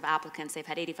 1% of applicants. They've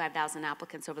had 85,000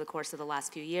 applicants over the course of the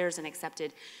last few years and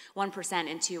accepted 1%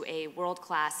 into a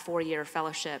world-class 4-year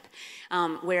fellowship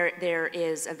where there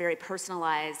is a very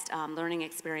personalized learning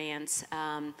experience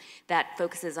that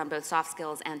focuses on both soft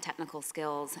skills and technical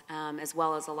skills, as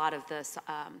well as a lot of the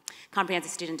comprehensive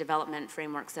student development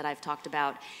frameworks that I've talked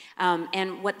about.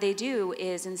 And what they do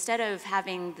is, instead of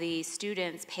having the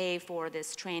students pay for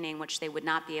this training, which they would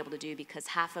not be able to do because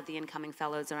half of the incoming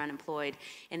fellows are unemployed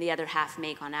and the other half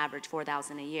make on average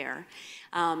 $4,000 a year,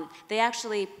 they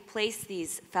actually place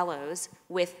these fellows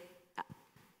with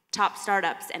top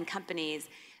startups and companies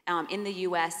in the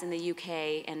US, in the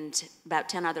UK, and about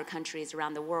 10 other countries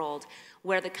around the world,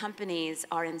 where the companies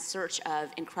are in search of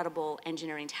incredible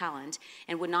engineering talent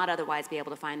and would not otherwise be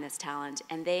able to find this talent,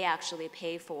 and they actually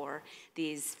pay for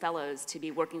these fellows to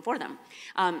be working for them.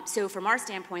 So from our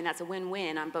standpoint, that's a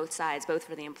win-win on both sides, both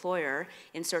for the employer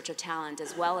in search of talent,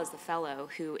 as well as the fellow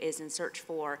who is in search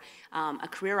for a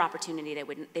career opportunity that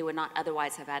they would not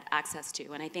otherwise have had access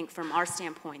to. And I think from our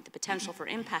standpoint, the potential for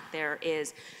impact there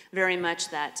is very much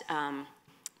that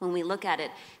when we look at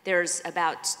it, there's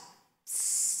about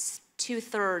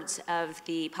 2/3 of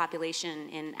the population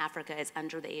in Africa is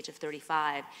under the age of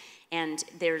 35, and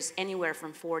there's anywhere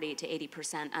from 40 to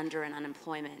 80% under in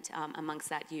unemployment amongst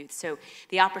that youth. So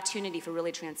the opportunity for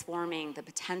really transforming the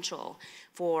potential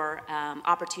for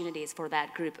opportunities for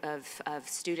that group of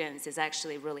students is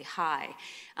actually really high.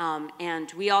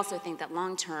 And we also think that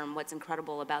long-term, what's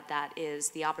incredible about that is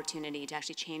the opportunity to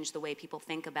actually change the way people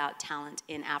think about talent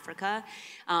in Africa,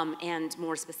 and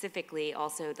more specifically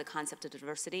also the concept of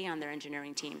diversity on their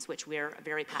engineering teams, which we're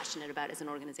very passionate about as an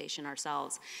organization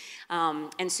ourselves.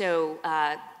 And so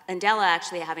Andela,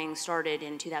 actually having started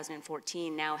in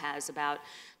 2014, now has about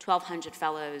 1,200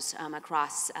 fellows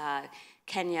across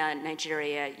Kenya,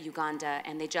 Nigeria, Uganda,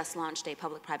 and they just launched a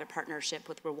public-private partnership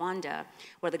with Rwanda,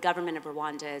 where the government of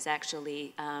Rwanda is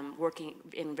actually working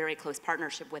in very close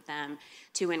partnership with them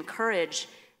to encourage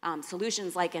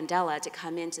solutions like Andela to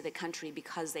come into the country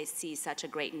because they see such a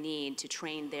great need to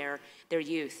train their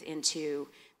youth into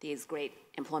these great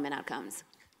employment outcomes.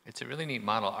 It's a really neat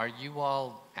model. Are you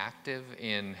all active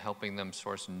in helping them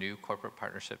source new corporate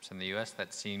partnerships in the US?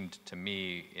 That seemed to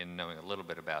me, in knowing a little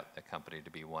bit about the company,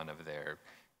 to be one of their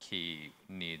key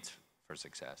needs for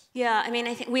success. Yeah, I mean,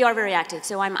 I think we are very active.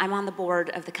 So I'm on the board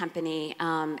of the company,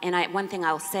 and one thing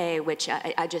I'll say, which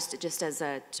I just as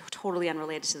a totally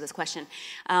unrelated to this question,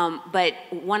 but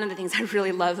one of the things I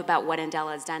really love about what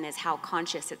Andela has done is how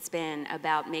conscious it's been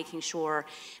about making sure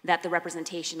that the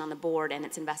representation on the board and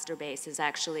its investor base is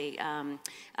actually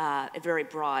very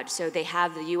broad. So they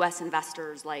have the U.S.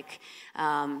 investors, like,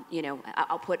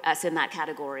 I'll put us in that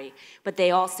category, but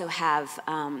they also have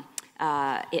an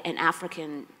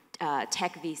African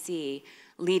tech VC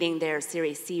leading their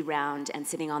Series C round and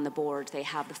sitting on the board. They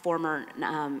have the former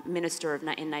minister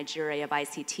in Nigeria of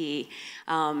ICT.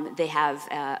 They have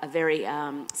a very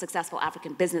successful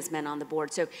African businessman on the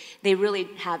board. So they really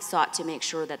have sought to make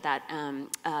sure that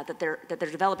they're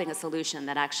developing a solution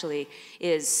that actually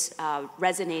is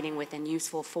resonating with and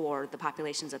useful for the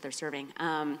populations that they're serving.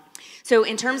 So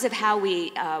in terms of how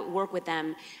we work with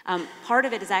them, part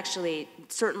of it is actually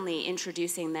certainly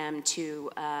introducing them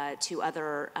to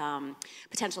other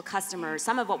potential customers.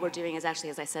 Some of what we're doing is actually,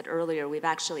 as I said earlier, we've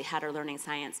actually had our learning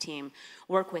science team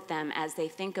work with them as they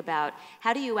think about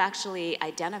how do you actually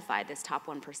identify this top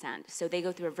 1%. So they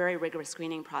go through a very rigorous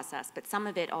screening process, but some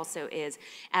of it also is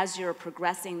as you're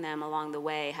progressing them along the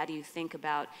way, how do you think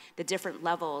about the different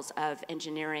levels of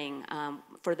engineering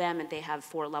for them, and they have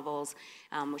 4 levels,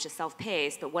 which is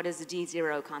self-paced, but what does a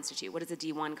D0 constitute? What does a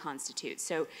D1 constitute?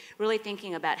 So really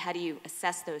thinking about how do you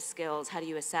assess those skills, how do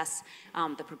you assess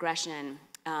the progression,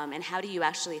 and how do you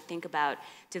actually think about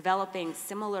developing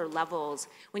similar levels?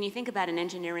 When you think about an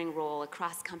engineering role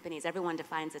across companies, everyone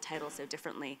defines a title so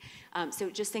differently. So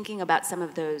just thinking about some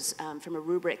of those from a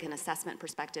rubric and assessment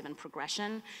perspective and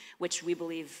progression, which we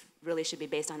believe really should be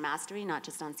based on mastery, not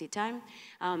just on seat time.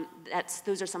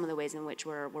 Those are some of the ways in which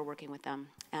we're working with them.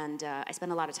 And I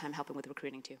spend a lot of time helping with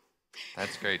recruiting too.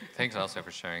 That's great. Thanks also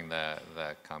for sharing the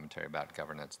commentary about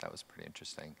governance. That was pretty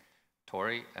interesting.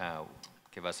 Tory,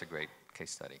 give us a great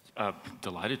case study.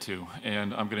 Delighted to.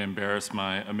 And I'm going to embarrass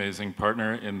my amazing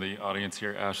partner in the audience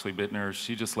here, Ashley Bittner.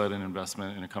 She just led an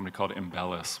investment in a company called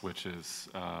Embellis, which is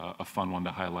a fun one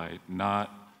to highlight.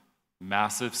 Not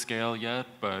massive scale yet,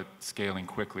 but scaling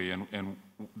quickly. And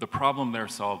the problem they're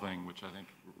solving, which I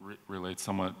think relates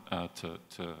somewhat to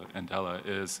Andela,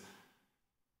 is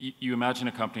you imagine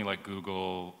a company like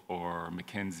Google or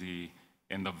McKinsey,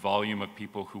 and the volume of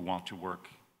people who want to work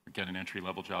get an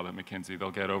entry-level job at McKinsey.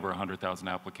 They'll get over 100,000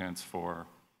 applicants for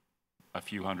a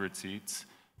few hundred seats.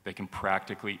 They can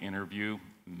practically interview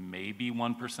maybe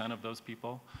 1% of those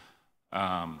people.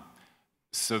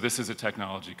 So this is a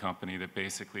technology company that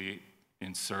basically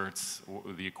inserts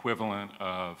the equivalent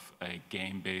of a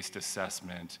game-based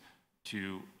assessment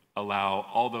to allow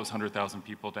all those 100,000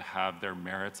 people to have their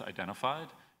merits identified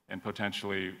and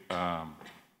potentially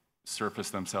surface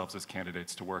themselves as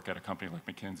candidates to work at a company like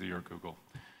McKinsey or Google.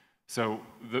 So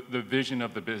the vision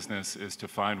of the business is to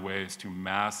find ways to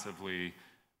massively,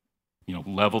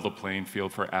 level the playing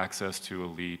field for access to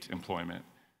elite employment.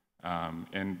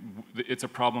 And it's a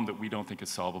problem that we don't think is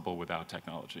solvable without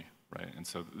technology, right? And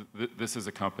so this is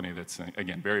a company that's,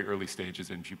 again, very early stages,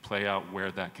 and if you play out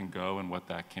where that can go and what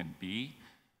that can be,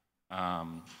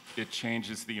 it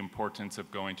changes the importance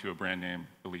of going to a brand name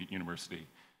elite university.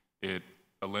 It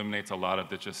eliminates a lot of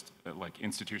the just like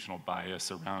institutional bias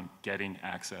around getting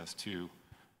access to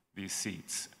these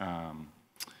seats.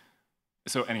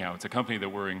 So anyhow, it's a company that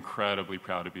we're incredibly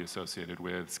proud to be associated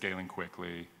with, scaling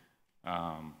quickly.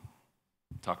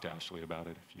 Talk to Ashley about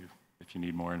it if you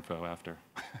need more info after.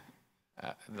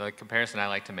 The comparison I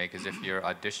like to make is if you're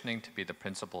auditioning to be the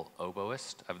principal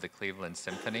oboist of the Cleveland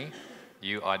Symphony,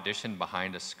 you audition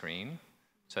behind a screen,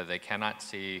 so they cannot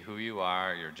see who you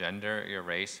are, your gender, your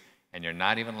race, and you're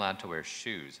not even allowed to wear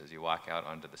shoes as you walk out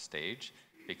onto the stage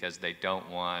because they don't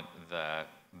want the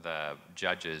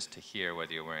judges to hear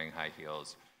whether you're wearing high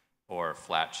heels or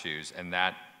flat shoes. And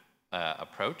that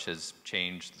approach has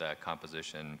changed the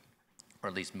composition, or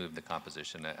at least moved the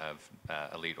composition of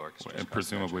elite orchestras. And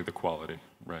presumably the quality,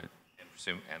 right?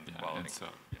 And the quality. So,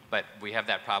 yeah. But we have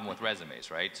that problem with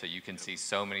resumes, right? So you can see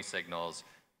so many signals,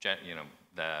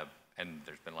 and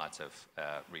there's been lots of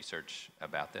research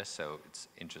about this, so it's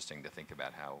interesting to think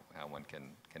about how one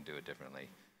can do it differently.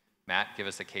 Matt, give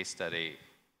us a case study.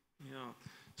 Yeah,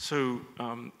 so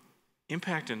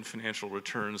impact and financial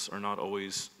returns are not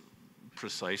always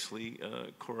precisely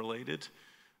correlated,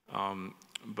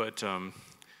 but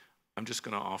I'm just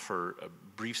going to offer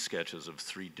brief sketches of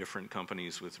 3 different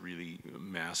companies with really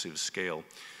massive scale.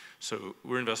 So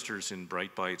we're investors in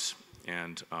Brightbytes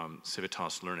and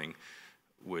Civitas Learning,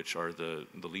 which are the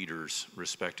leaders,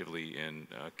 respectively, in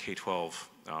K-12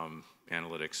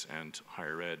 analytics and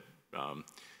higher ed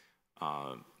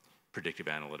predictive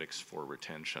analytics for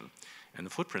retention. And the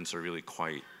footprints are really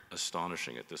quite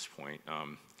astonishing at this point.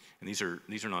 And these are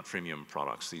not freemium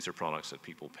products. These are products that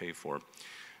people pay for.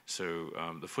 So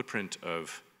the footprint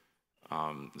of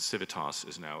Civitas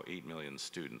is now 8 million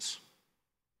students,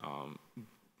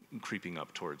 creeping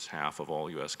up towards half of all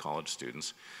US college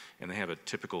students. And they have a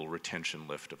typical retention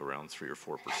lift of around 3 or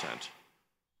 4%.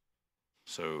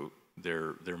 So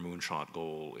their moonshot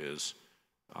goal is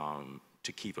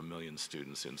to keep 1 million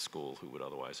students in school who would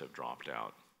otherwise have dropped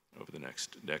out over the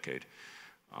next decade.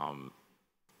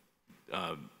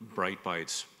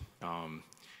 Brightbytes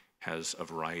has a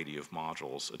variety of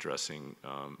modules addressing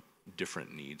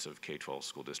different needs of K-12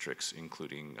 school districts,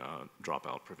 including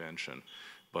dropout prevention,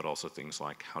 but also things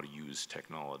like how to use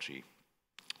technology,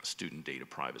 student data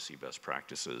privacy best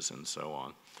practices, and so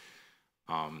on.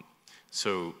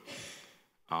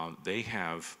 They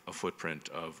have a footprint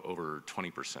of over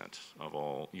 20% of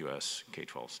all US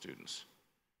K-12 students.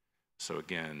 So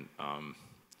again,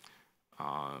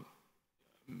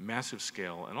 massive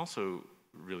scale, and also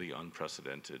really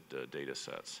unprecedented data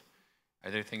sets.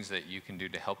 Are there things that you can do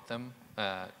to help them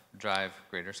drive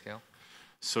greater scale?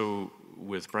 So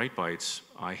with Bright Bytes,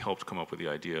 I helped come up with the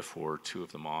idea for 2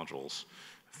 of the modules,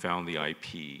 found the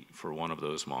IP for one of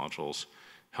those modules,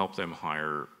 helped them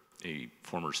hire a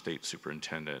former state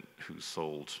superintendent who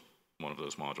sold one of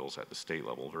those modules at the state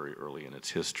level very early in its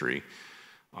history.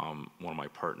 One of my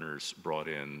partners brought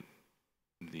in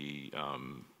the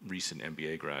recent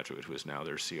MBA graduate who is now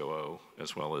their COO,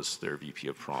 as well as their VP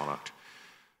of product.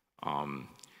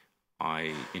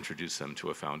 I introduced them to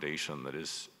a foundation that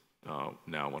is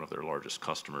now one of their largest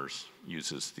customers,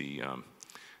 uses the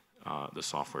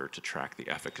software to track the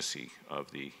efficacy of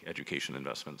the education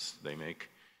investments they make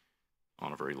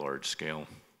on a very large scale.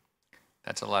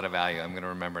 That's a lot of value. I'm going to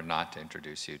remember not to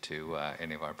introduce you to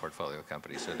any of our portfolio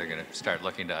companies, so they're going to start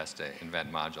looking to us to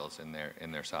invent modules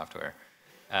in their software.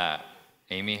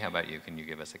 Amy, how about you? Can you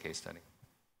give us a case study?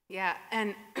 Yeah,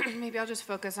 and maybe I'll just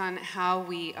focus on how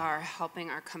we are helping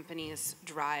our companies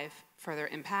drive further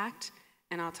impact.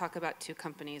 And I'll talk about 2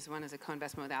 companies. One is a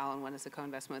co-investment with Al, and one is a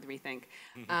co-investment with Rethink.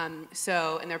 And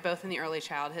they're both in the early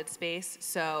childhood space.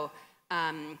 So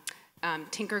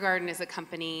Tinkergarten is a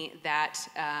company that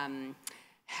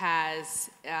has,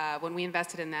 when we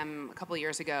invested in them a couple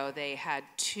years ago, they had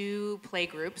 2 play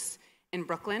groups in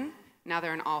Brooklyn. Now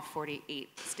they're in all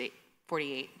 48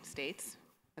 states.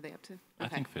 Are they up to? Okay. I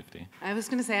think 50. I was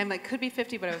going to say, I'm like, could be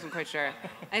 50, but I wasn't quite sure.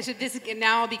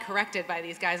 Now I'll be corrected by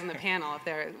these guys on the panel if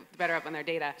they're better up on their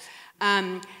data.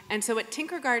 And so what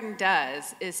Tinkergarten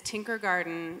does is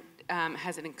Tinkergarten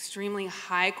has an extremely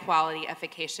high quality,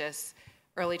 efficacious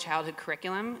early childhood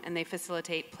curriculum, and they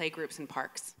facilitate play groups in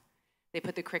parks. They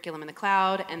put the curriculum in the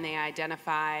cloud, and they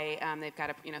identify, they've got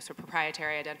a sort of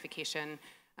proprietary identification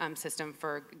system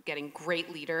for getting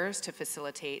great leaders to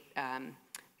facilitate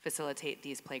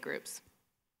these play groups.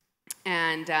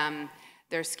 And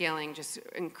they're scaling just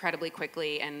incredibly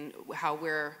quickly, and how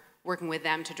we're working with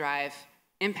them to drive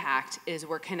impact is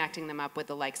we're connecting them up with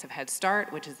the likes of Head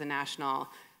Start, which is the national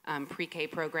pre-K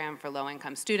program for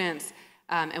low-income students,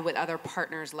 and with other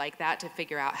partners like that to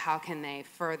figure out how can they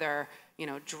further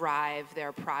drive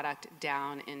their product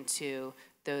down into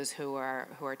those who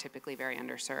are typically very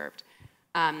underserved.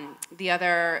 The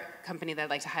other company that I'd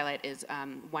like to highlight is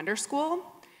Wonder School.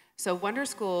 So Wonder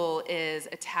School is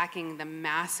attacking the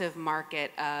massive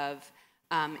market of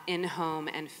in-home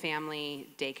and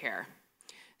family daycare.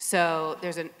 So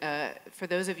there's for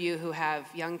those of you who have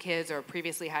young kids or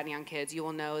previously had young kids, you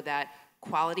will know that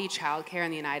quality childcare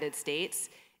in the United States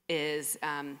is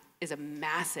a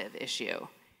massive issue.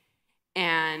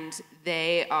 And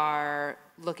they are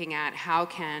looking at how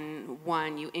can,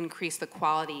 one, you increase the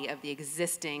quality of the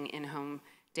existing in-home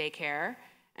daycare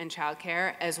and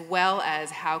childcare, as well as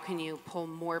how can you pull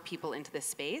more people into this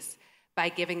space by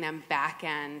giving them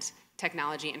back-end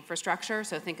technology infrastructure.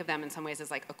 So think of them in some ways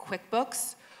as like a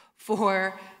QuickBooks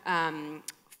for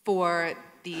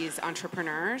these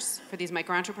entrepreneurs, for these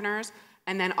micro-entrepreneurs,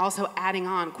 and then also adding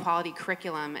on quality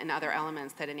curriculum and other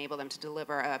elements that enable them to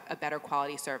deliver a better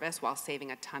quality service while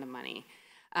saving a ton of money.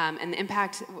 And the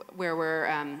impact where we're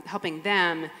helping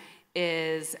them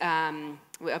is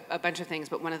a bunch of things,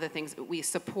 but one of the things we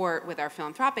support with our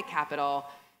philanthropic capital,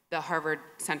 the Harvard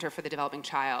Center for the Developing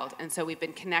Child. And so we've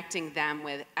been connecting them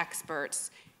with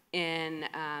experts in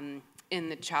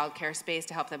the child care space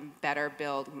to help them better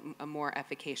build a more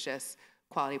efficacious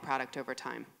quality product over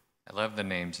time. I love the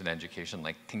names in education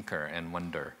like Tinker and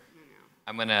Wonder.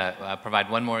 I'm going to provide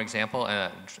one more example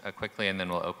quickly, and then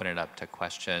we'll open it up to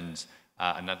questions.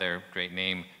 Another great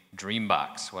name,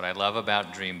 Dreambox. What I love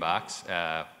about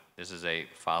Dreambox, this is a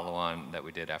follow-on that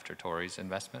we did after Tory's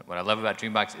investment. What I love about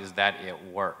Dreambox is that it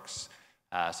works.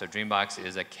 So Dreambox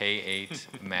is a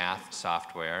K-8 math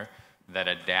software that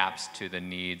adapts to the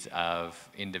needs of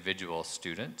individual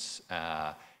students.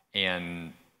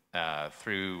 And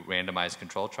through randomized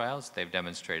control trials, they've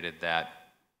demonstrated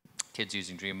that kids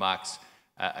using Dreambox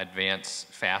advance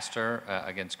faster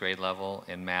against grade level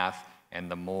in math, and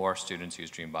the more students use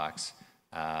Dreambox,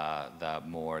 the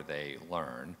more they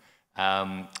learn.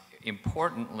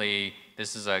 Importantly,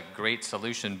 this is a great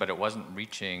solution, but it wasn't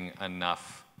reaching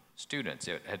enough students.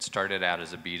 It had started out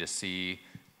as a B2C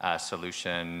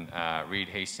solution. Reed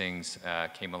Hastings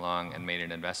came along and made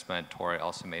an investment. Tory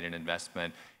also made an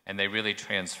investment. And they really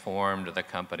transformed the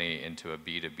company into a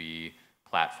B2B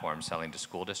platform selling to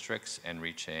school districts and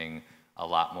reaching a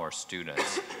lot more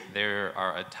students. There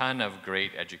are a ton of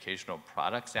great educational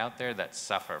products out there that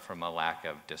suffer from a lack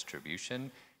of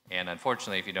distribution. And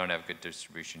unfortunately, if you don't have good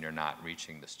distribution, you're not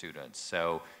reaching the students.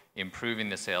 So improving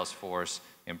the sales force,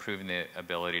 improving the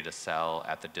ability to sell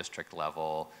at the district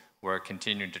level. We're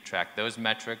continuing to track those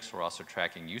metrics. We're also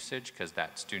tracking usage because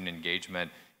that student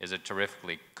engagement is a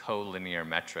terrifically collinear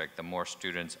metric. The more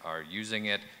students are using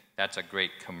it, that's a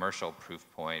great commercial proof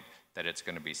point that it's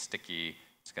going to be sticky,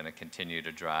 it's going to continue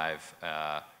to drive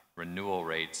renewal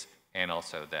rates, and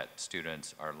also that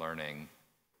students are learning.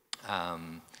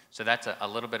 So that's a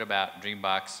little bit about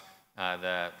Dreambox.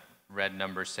 The red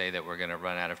numbers say that we're going to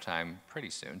run out of time pretty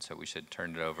soon, so we should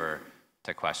turn it over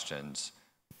to questions.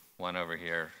 One over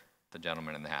here, the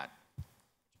gentleman in the hat.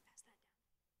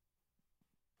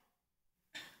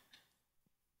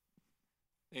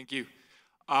 Thank you.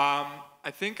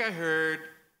 I think I heard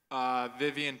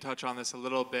Vivian touch on this a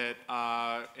little bit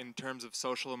in terms of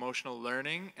social emotional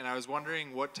learning, and I was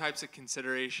wondering what types of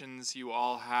considerations you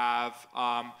all have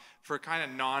for kind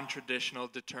of non-traditional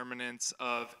determinants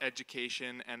of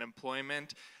education and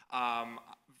employment.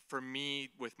 For me,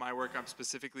 with my work, I'm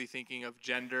specifically thinking of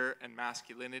gender and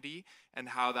masculinity and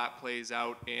how that plays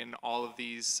out in all of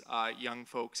these young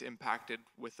folks impacted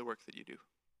with the work that you do.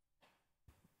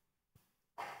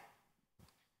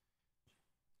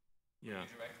 Yeah.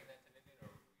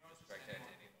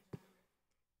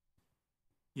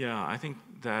 Yeah, I think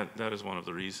that is one of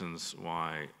the reasons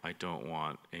why I don't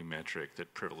want a metric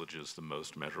that privileges the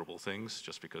most measurable things,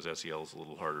 just because SEL is a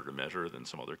little harder to measure than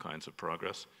some other kinds of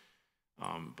progress,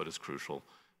 but it's crucial.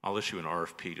 I'll issue an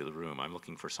RFP to the room. I'm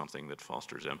looking for something that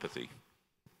fosters empathy.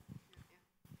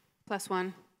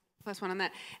 +1 on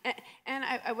that. And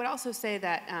I would also say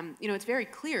that, you know, it's very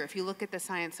clear if you look at the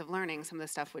science of learning, some of the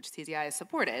stuff which CZI has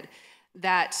supported,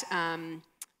 that,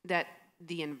 that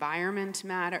the environment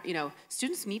matter, you know,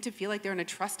 students need to feel like they're in a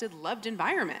trusted, loved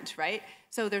environment, right?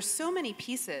 So there's so many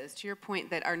pieces, to your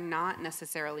point, that are not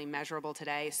necessarily measurable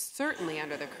today, certainly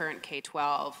under the current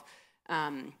K-12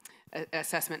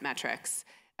 assessment metrics,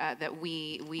 that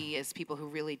we as people who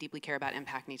really deeply care about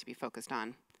impact need to be focused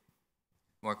on.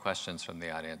 More questions from the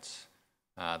audience.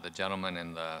 The gentleman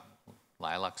in the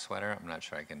lilac sweater, I'm not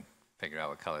sure I can figure out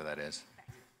what color that is.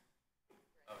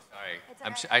 Oh,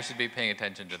 sorry. I should be paying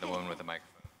attention to the woman with the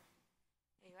microphone.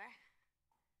 There you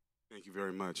are. Thank you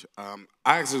very much.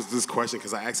 I asked this question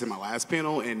because I asked in my last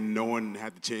panel and no one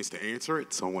had the chance to answer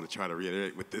it, so I want to try to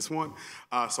reiterate with this one.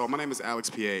 So my name is Alex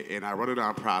P.A., and I run a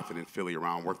nonprofit in Philly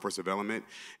around workforce development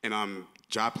and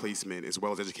job placement as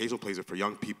well as educational placement for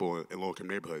young people in low-income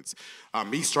neighborhoods.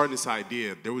 Me starting this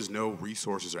idea, there was no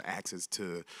resources or access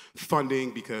to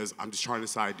funding because I'm just trying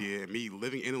this idea, and me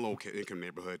living in a low-income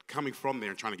neighborhood, coming from there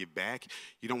and trying to get back,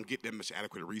 you don't get that much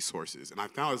adequate resources. And I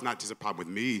found it's not just a problem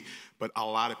with me, but a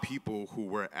lot of people who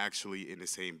were actually in the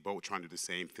same boat trying to do the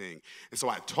same thing. And so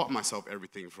I taught myself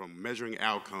everything from measuring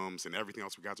outcomes and everything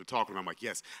else we guys were talking about. I'm like,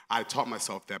 yes, I taught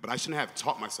myself that, but I shouldn't have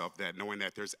taught myself that knowing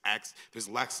that there's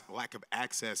lack of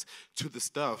access to the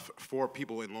stuff for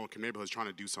people in low-income neighborhoods trying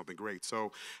to do something great.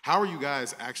 So how are you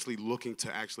guys actually looking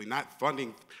to actually not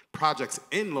funding projects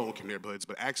in low-income neighborhoods,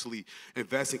 but actually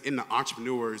investing in the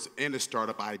entrepreneurs and the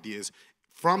startup ideas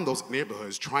from those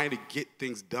neighborhoods, trying to get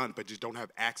things done, but just don't have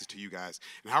access to you guys?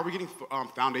 And how are we getting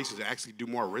foundations to actually do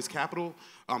more risk capital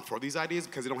for these ideas,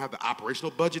 because they don't have the operational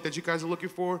budget that you guys are looking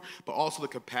for, but also the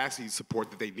capacity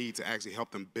support that they need to actually help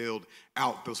them build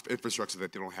out those infrastructure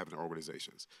that they don't have in their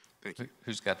organizations? Thank you.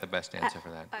 Who's got the best answer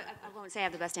for that? I won't say I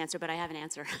have the best answer, but I have an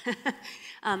answer.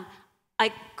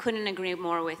 I couldn't agree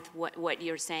more with what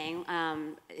you're saying.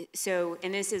 And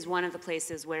this is one of the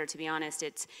places where, to be honest,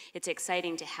 it's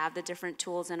exciting to have the different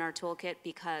tools in our toolkit,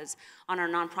 because on our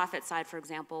nonprofit side, for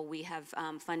example, we have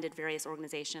funded various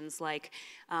organizations like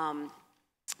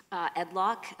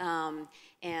EdLock,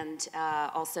 and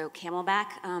also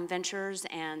Camelback Ventures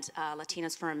and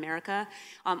Latinos for America,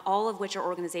 all of which are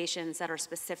organizations that are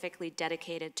specifically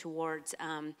dedicated towards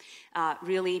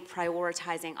really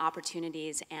prioritizing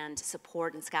opportunities and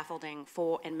support and scaffolding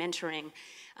for and mentoring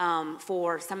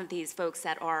for some of these folks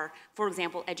that are, for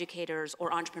example, educators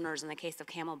or entrepreneurs in the case of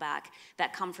Camelback,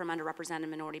 that come from underrepresented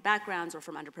minority backgrounds or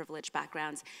from underprivileged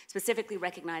backgrounds, specifically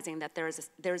recognizing that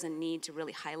there's a need to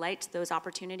really highlight those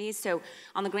opportunities. So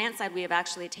on the grant side, we have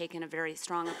actually taken a very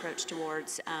strong approach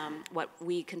towards what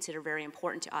we consider very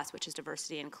important to us, which is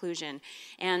diversity and inclusion,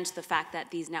 and the fact that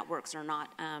these networks are not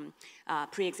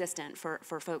pre-existent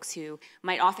for folks who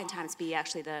might oftentimes be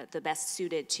actually the best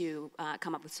suited to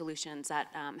come up with solutions that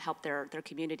help their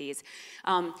communities.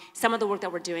 Some of the work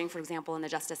that we're doing, for example, in the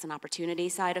justice and opportunity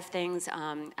side of things,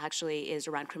 actually is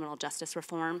around criminal justice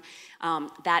reform.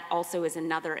 That also is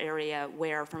another area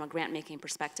where, from a grant-making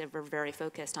perspective, we're very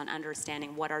focused on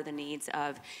understanding what are the needs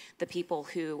of the people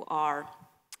who are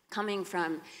coming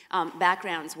from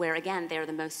backgrounds where, again, they're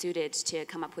the most suited to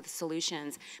come up with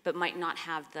solutions, but might not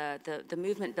have the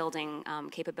movement building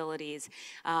capabilities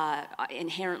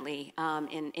inherently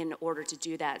in order to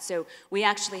do that. So we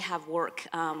actually have work,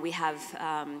 we have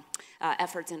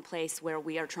efforts in place where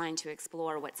we are trying to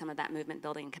explore what some of that movement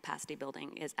building and capacity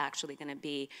building is actually going to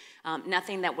be.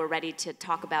 Nothing that we're ready to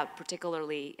talk about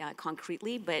particularly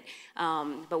concretely, but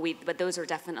those are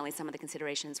definitely some of the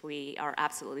considerations we are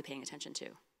absolutely paying attention to.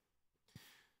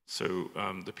 So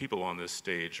the people on this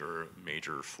stage are a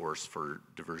major force for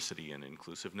diversity and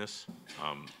inclusiveness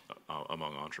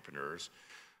among entrepreneurs.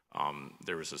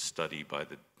 There was a study by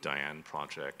the Diane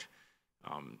Project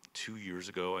 2 years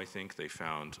ago, I think. They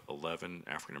found 11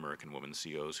 African-American women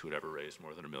CEOs who had ever raised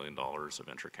more than $1 million of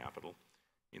venture capital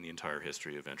in the entire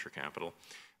history of venture capital.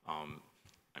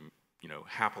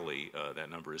 Happily, that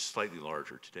number is slightly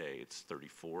larger today. It's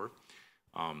 34.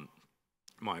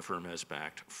 My firm has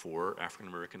backed 4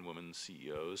 African-American women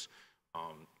CEOs,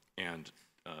 and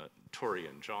Tory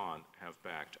and John have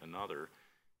backed another.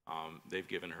 They've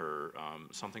given her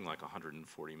something like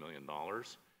 $140 million,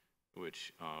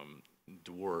 which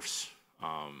dwarfs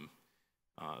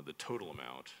the total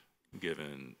amount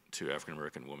given to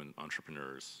African-American women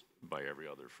entrepreneurs by every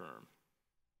other firm,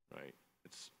 right?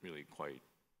 It's really quite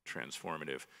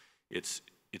transformative. It's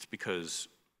because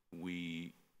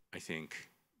we, I think,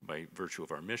 by virtue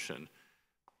of our mission,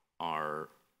 are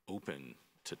open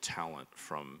to talent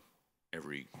from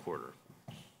every quarter.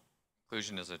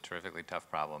 Inclusion is a terrifically tough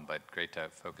problem, but great to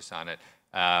focus on it.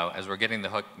 As we're getting the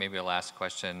hook, maybe a last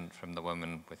question from the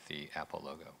woman with the Apple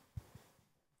logo.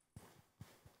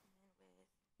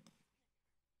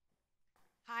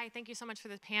 Hi, thank you so much for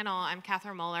this panel. I'm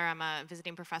Catherine Moeller. I'm a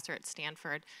visiting professor at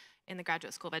Stanford in the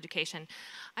Graduate School of Education.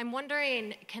 I'm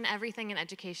wondering, can everything in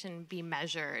education be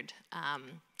measured?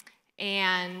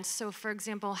 And so, for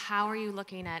example, how are you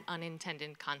looking at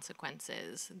unintended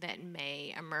consequences that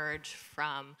may emerge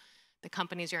from the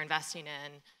companies you're investing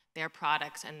in, their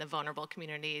products, and the vulnerable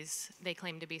communities they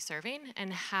claim to be serving?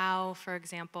 And how, for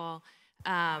example,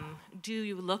 do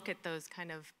you look at those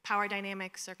kind of power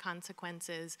dynamics or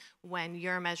consequences when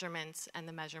your measurements and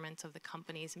the measurements of the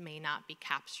companies may not be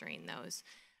capturing those?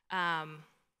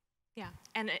 Yeah,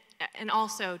 and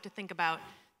also to think about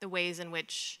the ways in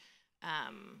which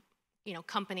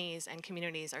companies and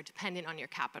communities are dependent on your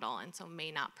capital and so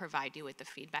may not provide you with the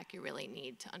feedback you really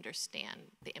need to understand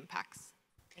the impacts.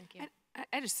 Thank you.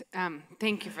 I just,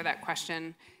 thank you for that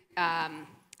question. I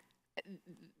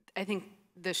think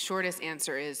the shortest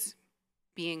answer is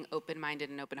being open-minded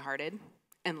and open-hearted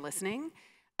and listening.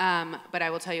 But I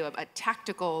will tell you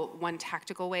one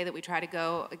tactical way that we try to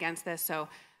go against this. So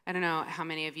I don't know how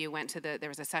many of you went to there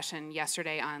was a session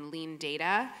yesterday on lean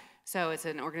data. So it's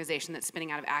an organization that's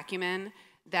spinning out of Acumen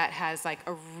that has like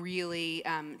a really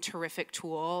terrific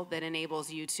tool that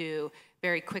enables you to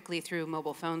very quickly through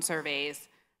mobile phone surveys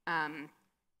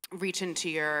reach into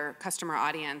your customer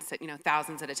audience at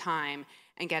thousands at a time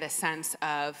and get a sense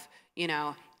of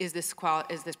is this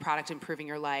product improving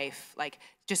your life? Like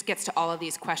just gets to all of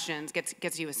these questions,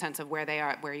 gets you a sense of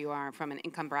where you are from an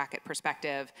income bracket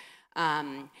perspective.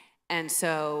 And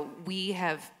so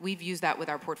we've used that with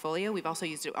our portfolio. We've also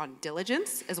used it on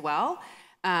diligence as well.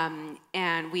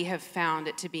 And we have found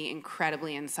it to be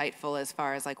incredibly insightful as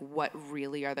far as like what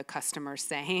really are the customers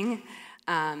saying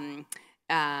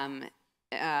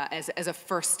as a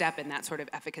first step in that sort of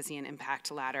efficacy and impact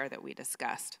ladder that we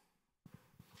discussed.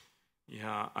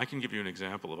 Yeah, I can give you an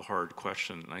example of a hard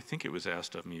question, and I think it was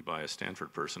asked of me by a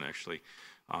Stanford person, actually.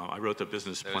 I wrote the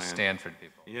business plan. Those Stanford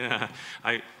people. Yeah,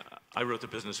 I wrote the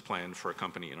business plan for a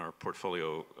company in our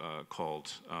portfolio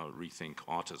called Rethink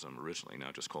Autism, originally,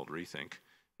 now just called Rethink,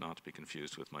 not to be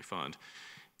confused with my fund.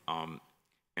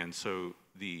 And so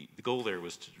the goal there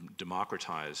was to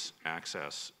democratize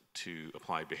access to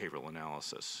applied behavioral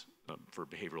analysis for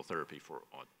behavioral therapy for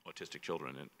autistic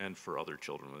children and for other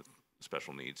children with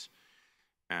special needs.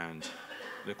 And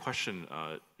the question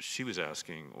she was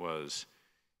asking was,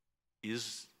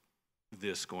 is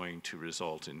this going to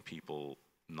result in people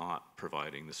not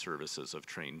providing the services of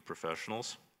trained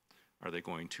professionals? Are they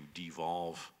going to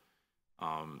devolve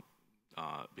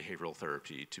behavioral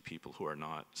therapy to people who are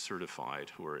not certified,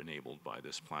 who are enabled by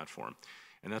this platform?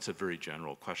 And that's a very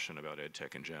general question about ed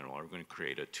tech in general. Are we going to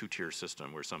create a two-tier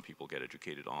system where some people get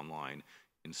educated online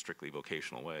in strictly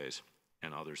vocational ways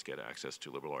and others get access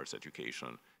to liberal arts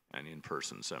education and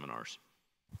in-person seminars?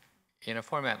 In a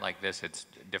format like this, it's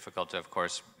difficult to, of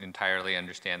course, entirely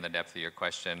understand the depth of your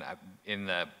question.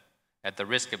 At the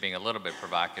risk of being a little bit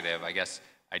provocative, I guess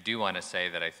I do want to say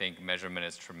that I think measurement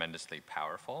is tremendously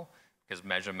powerful because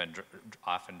measurement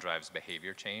often drives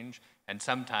behavior change. And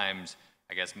sometimes,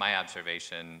 I guess my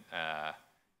observation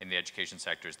in the education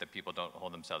sector is that people don't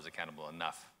hold themselves accountable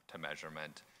enough to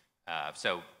measurement.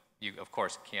 So you, of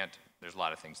course, can't, there's a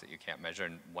lot of things that you can't measure,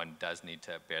 and one does need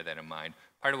to bear that in mind.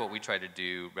 Part of what we try to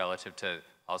do relative to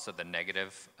also the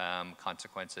negative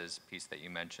consequences piece that you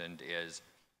mentioned is,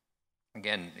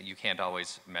 again, you can't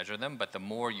always measure them, but the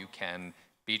more you can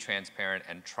be transparent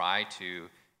and try to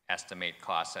estimate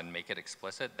costs and make it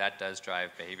explicit, that does drive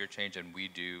behavior change, and we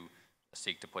do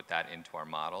seek to put that into our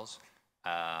models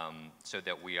so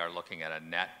that we are looking at a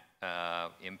net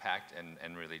impact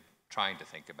and really trying to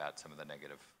think about some of the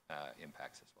negative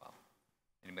impacts as well.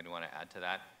 Anybody want to add to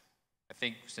that? I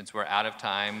think since we're out of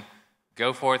time,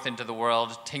 go forth into the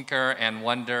world, tinker and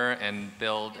wonder and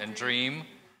build and dream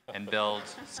and build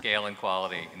scale and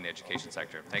quality in the education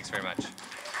sector. Thanks very much.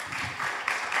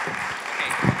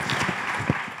 Okay.